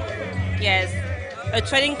Snetor. Yes, a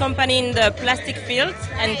trading company in the plastic field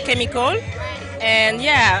and chemical. And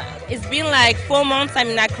yeah, it's been like 4 months I'm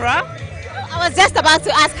in Accra. I was just about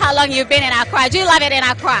to ask how long you've been in Accra. Do you love it in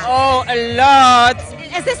Accra? Oh, a lot.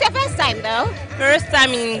 Is this your first time though? First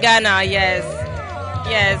time in Ghana, yes.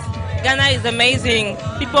 Yes. Ghana is amazing.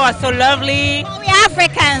 People are so lovely. Oh, we are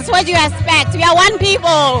Africans. What do you expect? We are one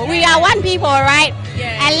people. We are one people, right?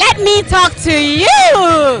 Yes. And let me talk to you.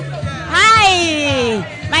 Hi.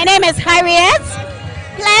 My name is Harriet.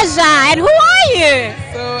 Pleasure. And who are you?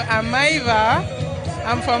 So I'm Maïva.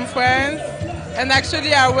 I'm from France. And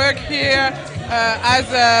actually I work here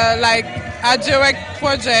as a direct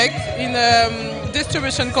project in a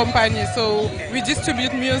distribution company. So we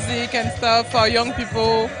distribute music and stuff for young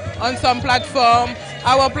people on some platform.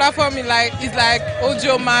 Our platform is like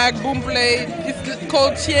Audio Mag, Boomplay. It's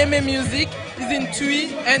called Chieme Music. is in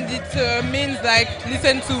Twi, and it means like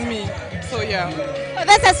listen to me. So yeah. So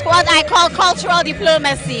this is what I call cultural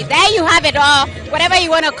diplomacy. There you have it all, whatever you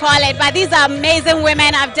want to call it. But these are amazing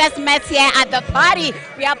women I've just met here at the party.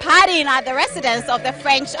 We are partying at the residence of the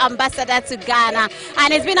French ambassador to Ghana.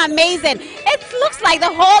 And it's been amazing. It looks like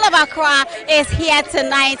the whole of Accra is here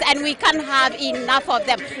tonight and we can't have enough of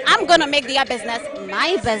them. I'm going to make their business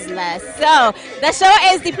my business. So the show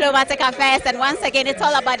is Diplomatic Affairs, and once again, it's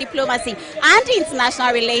all about diplomacy and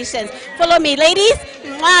international relations. Follow me, ladies.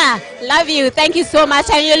 Mwah. Love you. Thank you so much.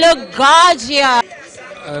 And you look gorgeous.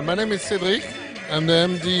 My name is Cedric. I'm the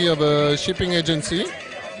MD of a shipping agency.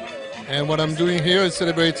 And what I'm doing here is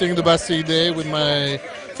celebrating the Bastille Day with my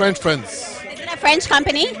French friends. Is it a French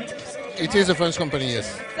company? It is a French company,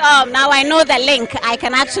 yes. So now I know the link. I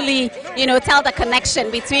can actually, tell the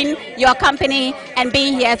connection between your company and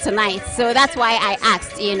being here tonight. So that's why I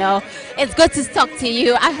asked, It's good to talk to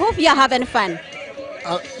you. I hope you're having fun.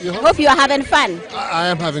 I hope you're having fun. I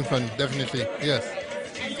am having fun, definitely, yes.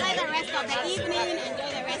 Enjoy the rest of the evening.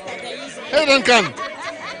 Hey, Duncan.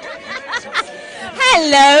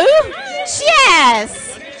 Hello. Cheers.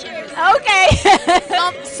 Okay.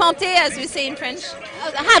 Santé, as we say in French.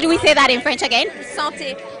 How do we say that in French again?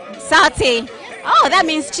 Santé. Santé. Oh, that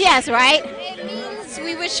means cheers, right? It means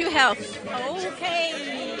we wish you health. Okay.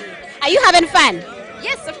 Are you having fun?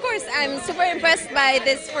 Yes, of course. I'm super impressed by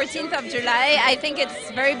this 14th of July. I think it's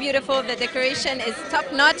very beautiful. The decoration is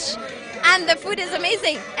top notch. And the food is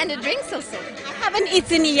amazing. And the drinks also. I haven't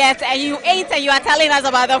eaten yet, and you ate and you are telling us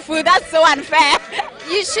about the food. That's so unfair.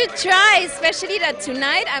 You should try, especially that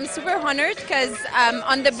tonight. I'm super honored because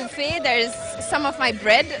on the buffet there's some of my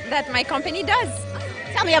bread that my company does.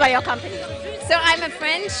 Tell me about your company. So I'm a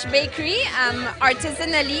French bakery,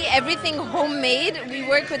 artisanally, everything homemade. We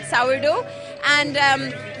work with sourdough and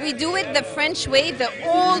we do it the French way, the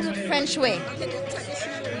old French way,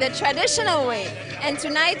 the traditional way. And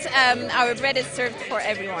tonight our bread is served for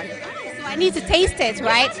everyone. So I need to taste it,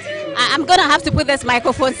 right? I'm going to have to put this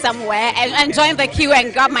microphone somewhere and join the queue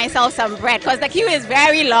and grab myself some bread because the queue is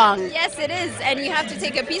very long. Yes, it is. And you have to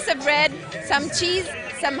take a piece of bread, some cheese,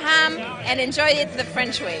 some ham, and enjoy it the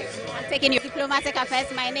French way. I'm taking your Diplomatic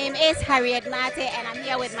Affairs. My name is Harriet Nate, and I'm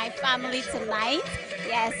here with my family tonight.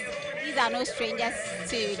 Yes, these are no strangers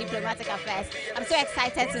to Diplomatic Affairs. I'm so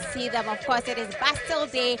excited to see them. Of course, it is Bastille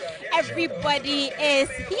Day. Everybody is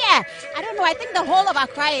here. I don't know, I think the whole of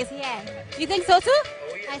Accra is here. You think so too?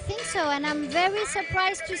 I think so, and I'm very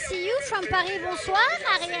surprised to see you from Paris. Bonsoir,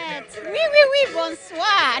 Harriet. Oui,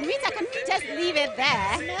 bonsoir. And Rita, can we just leave it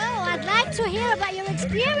there? No, I'd like to hear about your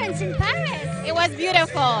experience in Paris. It was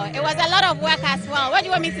beautiful. It was a lot of work as well. What do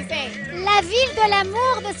you want me to say? La ville de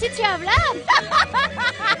l'amour de City of Love.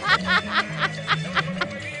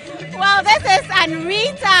 Well, this is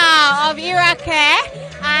Anrita of Iraqi.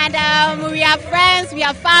 And we are friends, we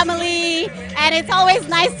are family, and it's always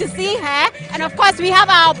nice to see her. And of course, we have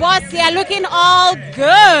our boss here looking all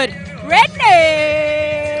good. Renee!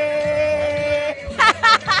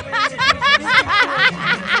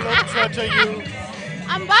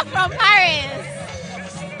 I'm back from Paris.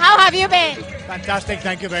 How have you been? Fantastic,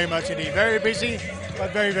 thank you very much indeed. Very busy,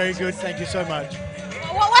 but very, very good. Thank you so much.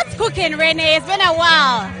 What's cooking, Renee? It's been a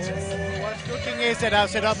while. What's cooking is that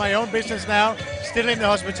I've set up my own business now. Still in the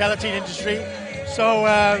hospitality industry, so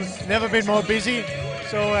never been more busy.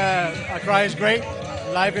 So Accra is great,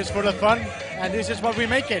 life is full of fun, and this is what we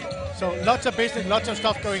make it. So lots of business, lots of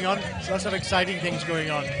stuff going on, lots of exciting things going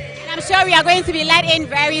on. And I'm sure we are going to be let in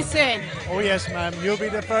very soon. Oh yes, ma'am, you'll be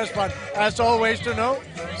the first one, as always, to know.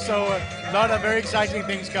 So a lot of very exciting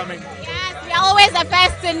things coming. Yes, we are always the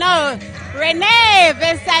first to know. Renee,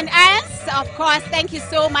 Vincent, Ernst, of course, thank you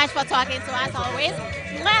so much for talking to us always.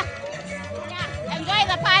 Mwah. Enjoy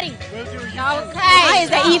the party. Okay. How is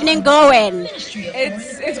the evening going?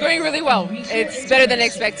 It's going really well. It's better than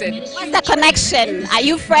expected. What's the connection? Are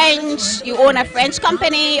you French? You own a French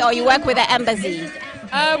company or you work with the embassy?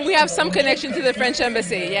 We have some connection to the French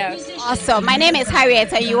embassy, yes. Awesome. My name is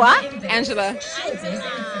Harriet and you are? Angela.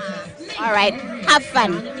 All right. Have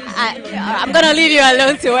fun. I'm going to leave you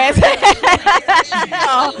alone to it.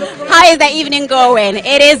 How is the evening going?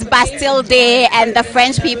 It is Bastille Day and the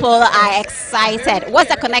French people are excited. What's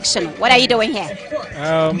the connection? What are you doing here?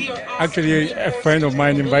 Actually, a friend of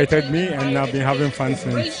mine invited me and I've been having fun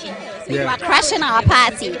since. So you are crashing our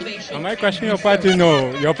party. Am I crashing your party? No,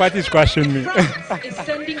 your party is crashing me.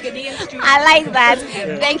 I like that.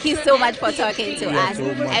 Thank you so much for talking to us.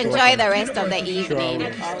 Enjoy the rest of the evening.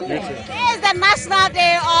 It is the National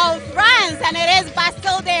Day of France and it is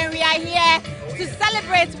Bastille Day and we are here to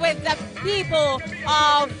celebrate with the people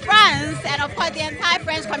of France. Ghanaians and of course the entire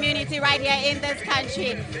French community right here in this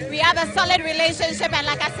country. We have a solid relationship, and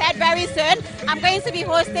like I said, very soon I'm going to be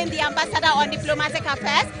hosting the Ambassador on Diplomatic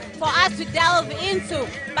Affairs for us to delve into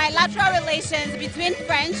bilateral relations between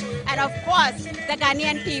French and of course the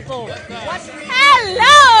Ghanaian people.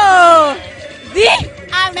 Hello! The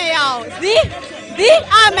Ameo, the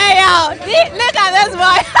Ameo, look at this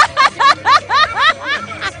boy.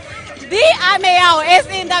 The Ameo is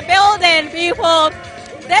in the building, people.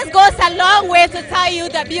 This goes a long way to tell you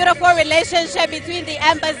the beautiful relationship between the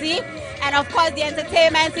embassy and of course the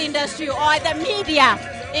entertainment industry or the media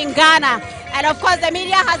in Ghana. And of course the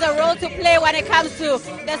media has a role to play when it comes to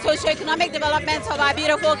the socio-economic development of our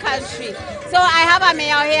beautiful country. So I have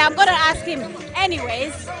Ameo here. I'm going to ask him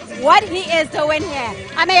anyways what he is doing here.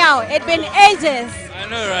 Ameo, it's been ages. I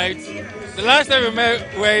know, right? The last time we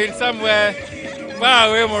met, we were in somewhere far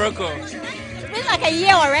away, Morocco. It's been like a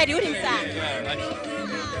year already, wouldn't it? Yeah,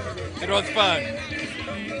 it was fun.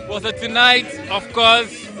 It was tonight, of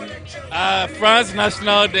course, France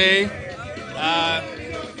National Day.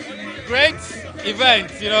 Great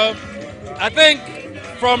event, you know. I think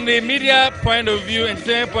from the media point of view,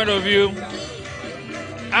 entertainment point of view,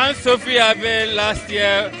 Anne-Sophie Abbé last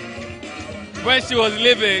year, when she was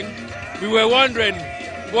leaving, we were wondering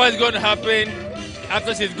what's going to happen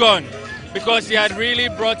after she's gone, because she had really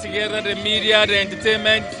brought together the media, the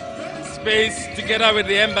entertainment space together with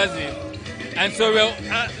the embassy. And so we're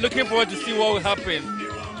looking forward to see what will happen.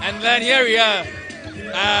 And then here we are,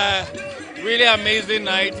 really amazing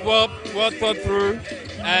night, well thought through.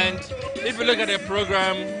 And if you look at the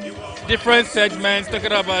program, different segments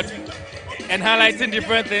talking about and highlighting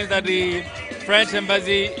different things that the French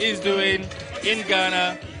embassy is doing in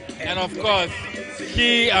Ghana. And of course,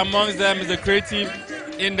 key amongst them is the creative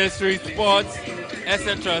industry, sports,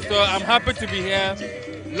 etc. So I'm happy to be here.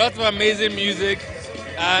 Lots of amazing music.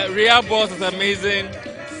 Real Boss is amazing.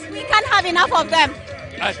 We can't have enough of them.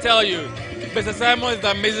 I tell you, Mr. Simon is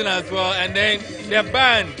amazing as well. And then their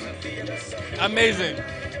band, amazing.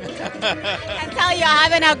 I tell you, are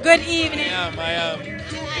having a good evening. I am.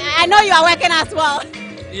 I know you are working as well.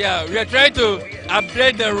 Yeah, we are trying to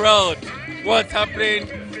update the world what's happening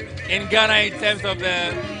in Ghana in terms of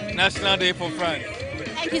the National Day for France.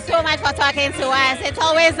 Thank you so much for talking to us. It's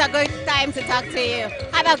always a good time to talk to you.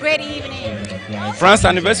 Have a great evening. France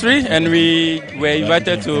anniversary, and we were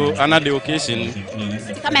invited to another occasion.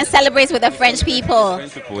 To come and celebrate with the French people.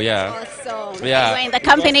 French people, yeah. Awesome. Yeah. You're in the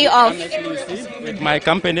company of... With my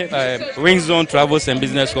company, Wing Zone Travels and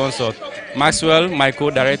Business Consult. Maxwell, my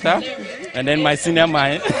co-director, and then my senior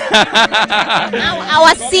man.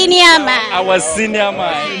 Our senior man. Our senior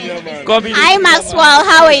man. Hi Maxwell,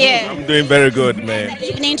 how are you? I'm doing very good, man.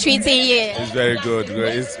 Evening treating you. It's very good.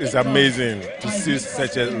 It's amazing to see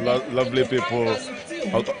such a lovely people,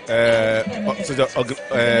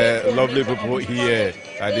 lovely people here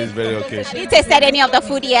at this very occasion. Have you tasted any of the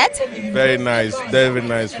food yet? Very nice, very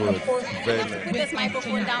nice food. Very nice. Put this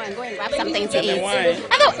microphone down and go and grab something to eat.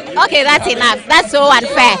 Okay, that's enough. That's so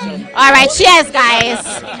unfair. All right, cheers, guys.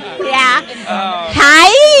 Yeah.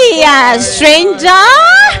 Hi, stranger.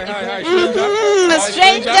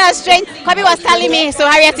 Stranger. Kobe was telling me, so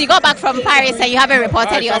Harriet, you got back from Paris and you haven't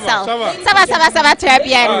reported yourself. Ça va, très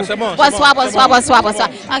bien. Bonsoir.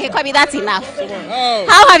 Okay, Kobe, that's enough.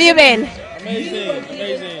 How have you been?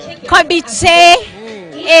 Amazing. Kobe Che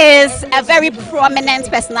is a very prominent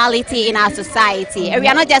personality in our society. And we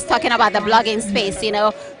are not just talking about the blogging space, you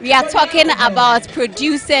know. We are talking about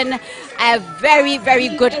producing a very, very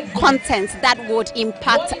good content that would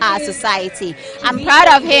impact our society. I'm proud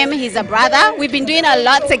of him. He's a brother. We've been doing a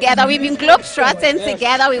lot together. We've been globetrotting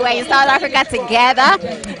together. We were in South Africa together.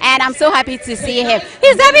 And I'm so happy to see him.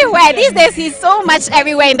 He's everywhere. These days, he's so much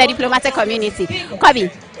everywhere in the diplomatic community. Kobe,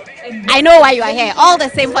 I know why you are here. All the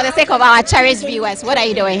same, for the sake of our cherished viewers, what are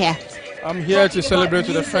you doing here? I'm here to celebrate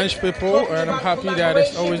with the French people, and I'm happy that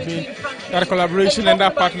there's always been that collaboration and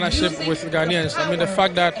that partnership with the Ghanaians. I mean, the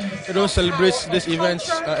fact that they don't celebrate these events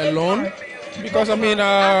alone, because I mean,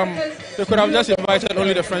 they could have just invited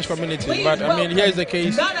only the French community, but I mean, here is the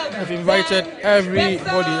case. They've invited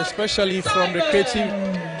everybody, especially from the creative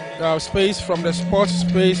space, from the sports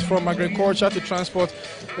space, from agriculture to transport.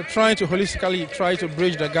 They're trying to holistically try to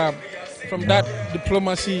bridge the gap from that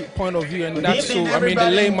diplomacy point of view, and that's so, I mean, the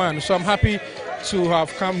layman. So I'm happy to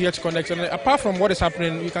have come here to connect. And apart from what is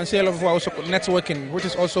happening, you can see a lot of people are also networking, which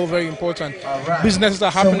is also very important. Right. Businesses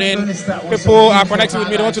are happening, people are connecting with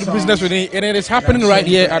me, they want to do business with me, and it is happening right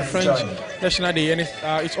here at French National Day, and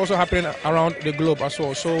it's also happening around the globe as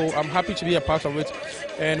well. So I'm happy to be a part of it,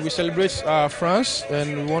 and we celebrate France,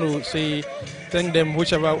 and we want to say thank them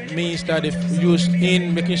whichever means that they've used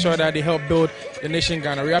in making sure that they help build the nation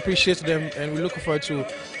Ghana. We appreciate them, and we look forward to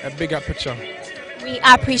a bigger picture. We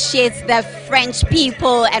appreciate the French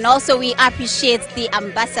people, and also we appreciate the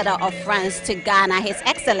Ambassador of France to Ghana, His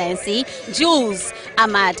Excellency Jules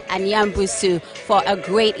Armand Aniambossou, for a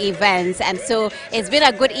great event. And so it's been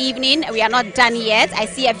a good evening. We are not done yet. I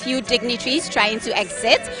see a few dignitaries trying to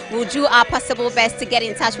exit. We'll do our possible best to get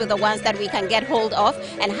in touch with the ones that we can get hold of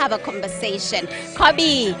and have a conversation.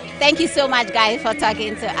 Kobe, thank you so much, guys, for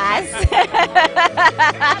talking to us.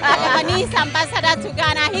 Lebanese Ambassador to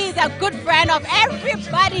Ghana. He's a good friend of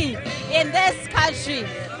everybody in this country,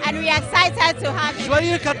 and we are excited to have him.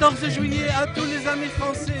 Joyeux 14 juillet à tous les amis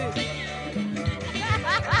français.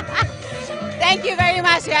 Thank you very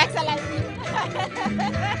much, Your Excellency.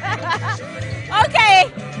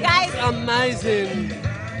 Okay, guys. It's amazing.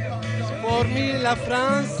 For me, La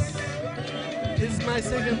France is my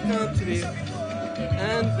second country,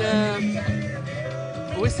 and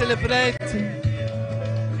we celebrate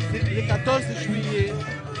le 14 juillet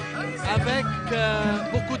avec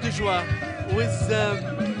beaucoup de joie, with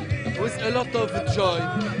a lot of joy,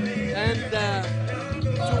 and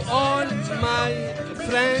to all my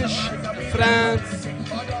French friends,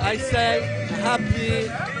 I say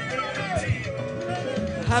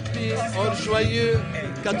happy or joyeux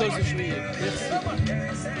 14 juillet. Merci.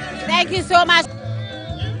 Thank you so much.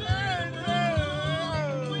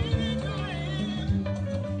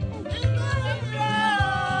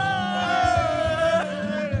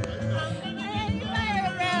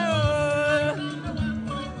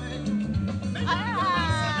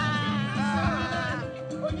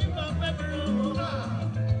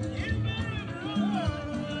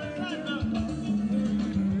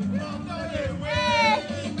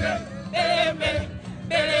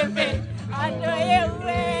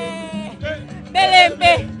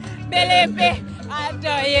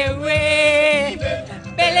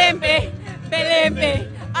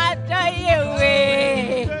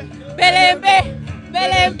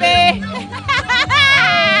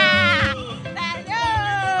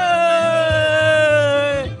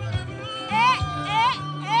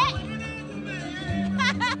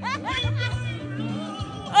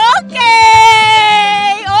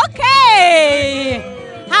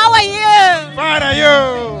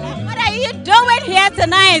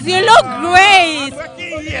 Tonight, you look great.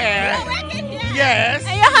 Yeah. Working here? Yes.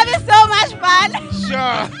 And you're having so much fun.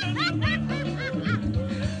 Sure.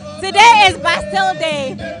 Today is Bastille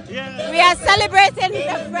Day. Yeah. We are celebrating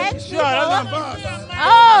the French people. That's my boss.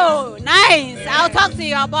 Oh, nice. I'll talk to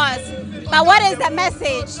your boss. But what is the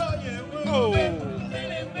message? Oh,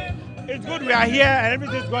 it's good we are here and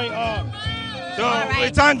everything's going on. So we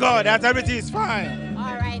thank God that everything is fine.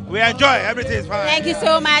 We enjoy, everything is fine. Thank you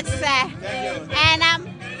so much, sir. Thank you. And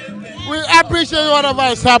we appreciate whatever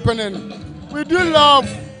is happening. We do love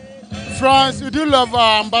France. We do love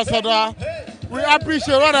our ambassador. We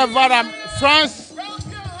appreciate whatever France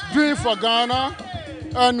doing for Ghana,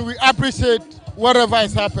 and we appreciate whatever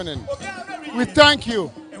is happening. We thank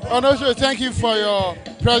you, and also thank you for your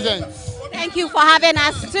presence. Thank you for having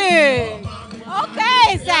us too.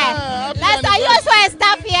 Okay, sir. Are you also a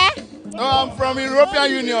staff here? No, I'm from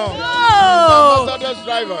European Union. Oh. Ambassador's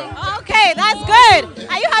driver. Okay, that's good.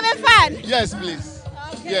 Are you having fun? Yes, please.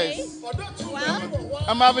 Okay. Yes. Well,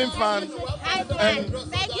 I'm having fun.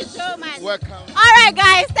 Thank you so much. Welcome. All right,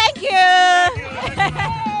 guys. Thank you.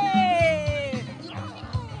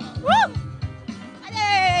 Woo.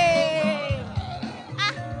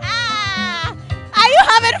 Are you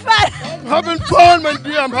having fun? I'm having fun, my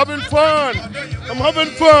dear. I'm having fun. I'm having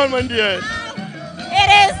fun, my dear. It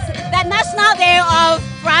is the National Day of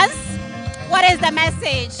France. What is the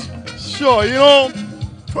message? Sure, you know,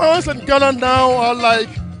 France and Ghana now are like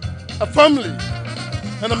a family.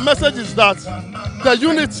 And the message is that the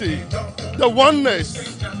unity, the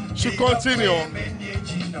oneness should continue.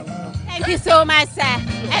 Thank you so much, sir.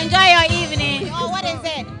 Enjoy your evening. Oh, what is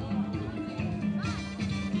it?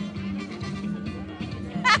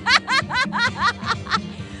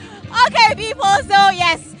 Okay, people, so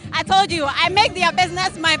yes, I told you, I make their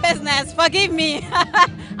business my business. Forgive me.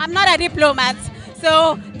 I'm not a diplomat,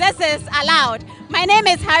 so this is allowed. My name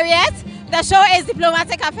is Harriet. The show is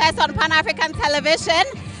Diplomatic Affairs on Pan-African Television,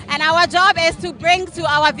 and our job is to bring to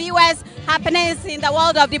our viewers happenings in the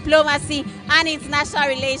world of diplomacy and international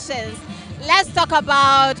relations. let's talk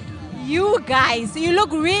about you guys. You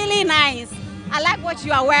look really nice. I like what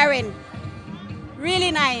you are wearing.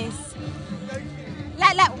 Really nice.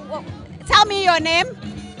 Tell me your name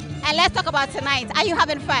and let's talk about tonight. Are you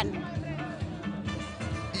having fun?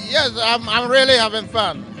 Yes, I'm really having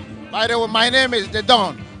fun. By the way, my name is The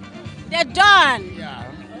Don. The Don? Yeah.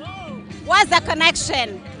 What's the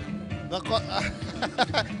connection?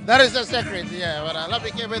 That is a secret, yeah. But let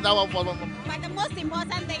me keep it that one for the moment. But the most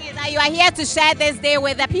important thing is that you are here to share this day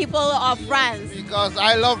with the people of France. Because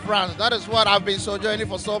I love France. That is what I've been sojourning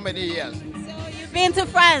for so many years. So you've been to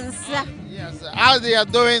France? Yes. As they are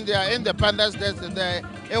doing their Independence Day today,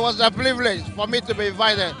 it was a privilege for me to be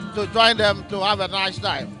invited to join them to have a nice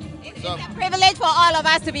time. It's a privilege for all of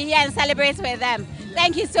us to be here and celebrate with them.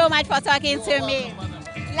 Thank you so much for talking to me.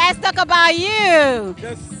 Let's talk about you.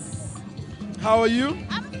 Yes. How are you?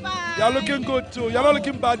 I'm fine. You're looking good too. You're not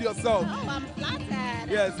looking bad yourself. Oh, I'm flattered.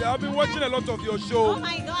 Yes, I've been watching a lot of your show. Oh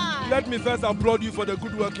my God. Let me first applaud you for the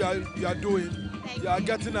good work you are doing. You are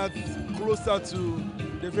getting us closer to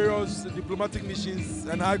the various diplomatic missions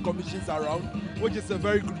and high commissions around, which is a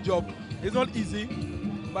very good job. It's not easy,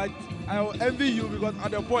 but I will envy you because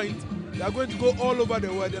at the point, you are going to go all over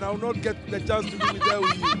the world and I will not get the chance to be there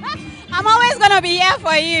with you. I'm always going to be here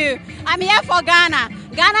for you. I'm here for Ghana.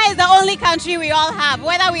 Ghana is the only country we all have,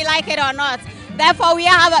 whether we like it or not. Therefore, we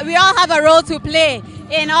all have a role to play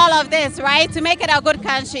in all of this, right? To make it a good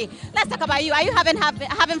country. Let's talk about you. Are you having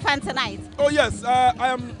fun tonight? Oh yes, I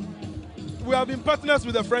am. We have been partners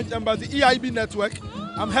with the French Embassy, EIB Network.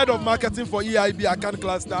 I'm head of marketing for EIB Akan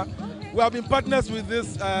Cluster. We have been partners with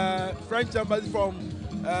this French Embassy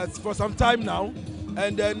for some time now.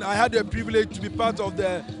 And then I had the privilege to be part of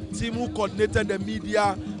the team who coordinated the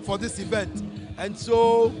media for this event. And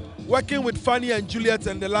so working with Fanny and Juliet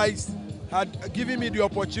and the likes had given me the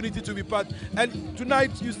opportunity to be part. And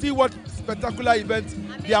tonight you see what spectacular events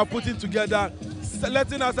they are putting together,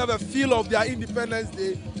 letting us have a feel of their Independence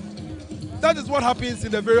Day. That is what happens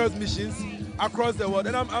in the various missions across the world.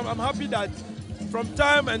 And I'm happy that from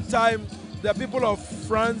time and time, the people of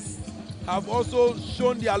France have also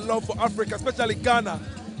shown their love for Africa, especially Ghana.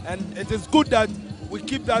 And it is good that we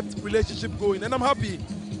keep that relationship going. And I'm happy.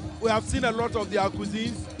 We have seen a lot of their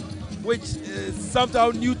cuisines, which is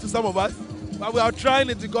somehow new to some of us. But we are trying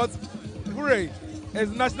it because, hooray,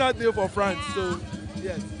 it's National Day for France. So,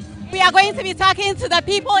 yes. We are going to be talking to the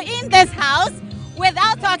people in this house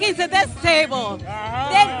without talking to this table. They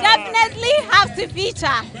definitely have to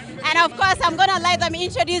feature. And of course, I'm going to let them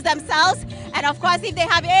introduce themselves. And of course, if they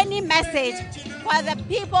have any message for the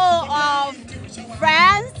people of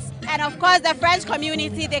France and of course the French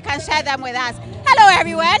community, they can share them with us. Hello,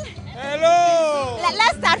 everyone. Hello.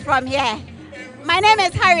 Let's start from here. My name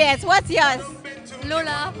is Harriet. What's yours?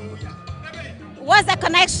 Lola. What's the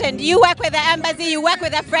connection? Do you work with the embassy? You work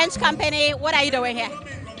with a French company? What are you doing here?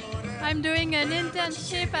 I'm doing an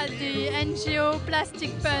internship at the NGO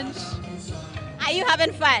Plastic Punch. Are you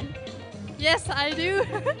having fun? Yes, I do.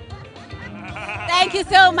 Thank you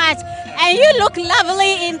so much. And you look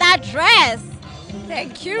lovely in that dress.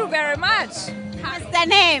 Thank you very much. What's the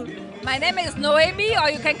name? My name is Noemi, or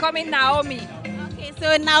you can call me Naomi. Okay,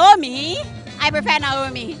 so Naomi, I prefer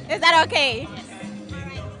Naomi. Is that okay?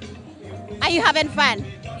 Are you having fun?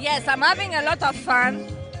 Yes, I'm having a lot of fun.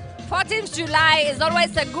 14th July is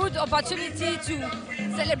always a good opportunity to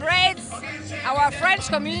celebrate our French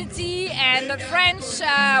community and the French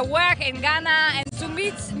work in Ghana and to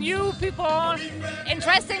meet new people,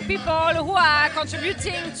 interesting people who are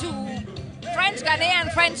contributing to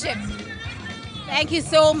French-Ghanaian friendship. Thank you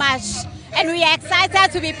so much. And we are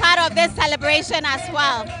excited to be part of this celebration as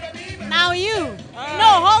well. Now you.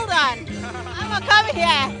 No, hold on. I'm going to come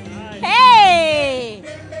here. Hey!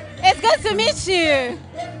 It's good to meet you.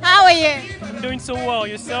 How are you? I'm doing so well.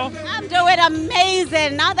 Yourself? I'm doing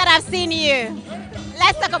amazing now that I've seen you.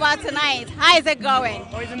 Let's talk about tonight. How is it going?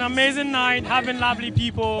 Oh, it's an amazing night, having lovely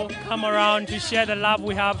people come around to share the love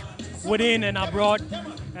we have within and abroad.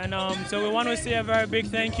 And so we want to say a very big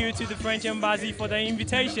thank you to the French Embassy for the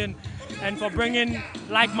invitation and for bringing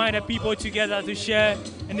like-minded people together to share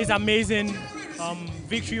in this amazing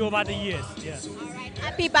victory over the years. Yeah.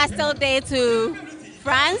 Happy Bastille Day to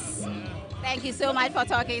France. Thank you so much for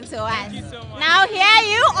talking to us. Thank you so much. Now here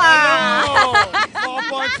you are.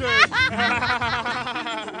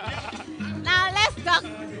 Now let's talk.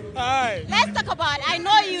 Hi. Let's talk about, I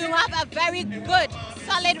know you have a very good,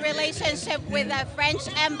 solid relationship with the French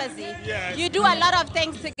Embassy. Yes. You do a lot of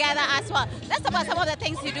things together as well. Let's talk about some of the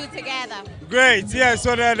things you do together. Great, yeah,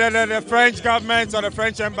 so the French government or the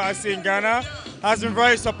French Embassy in Ghana has been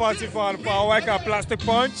very supportive for our work at Plastic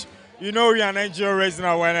Punch. you know, we are an NGO raising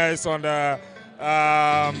awareness on the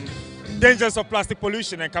dangers of plastic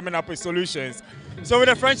pollution and coming up with solutions. So with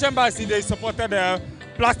the French Embassy, they supported the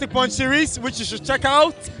Plastic Punch series, which you should check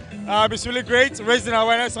out. It's really great, raising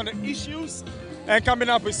awareness on the issues and coming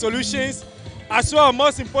up with solutions. As well,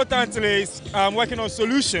 most importantly, is working on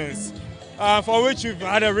solutions, for which we've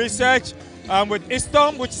had a research with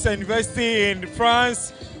ISTOM, which is a university in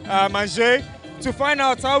France, Angers, to find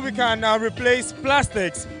out how we can replace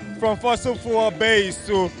plastics from fossil fuel base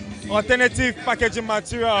to alternative packaging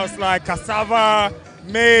materials like cassava,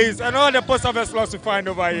 maize, and all the post-harvest loss we find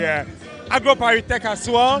over here. Agro-Paritech as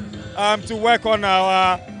well, to work on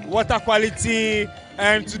our water quality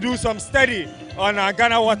and to do some study on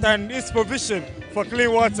Ghana water and its provision for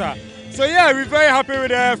clean water. So yeah, we're very happy with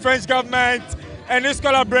the French government and this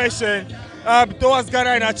collaboration towards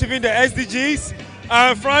Ghana in achieving the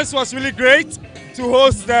SDGs. France was really great to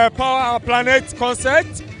host the Power Our Planet concert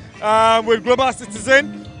with Global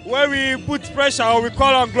Citizen, where we put pressure, or we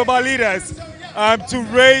call on global leaders to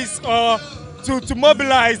raise or to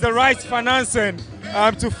mobilize the right financing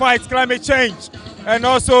to fight climate change and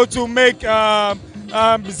also to make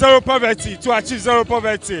zero poverty, to achieve zero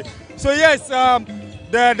poverty. So yes,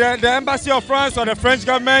 the Embassy of France or the French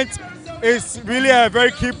government is really a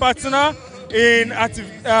very key partner in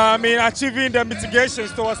achieving the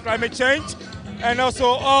mitigations towards climate change and also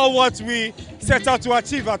all what we set out to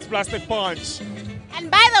achieve at Plastic Punch. And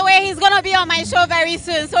by the way, he's going to be on my show very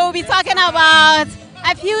soon, so we'll be talking about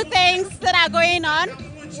a few things that are going on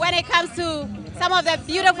when it comes to some of the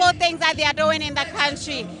beautiful things that they are doing in the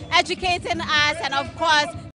country, educating us and of course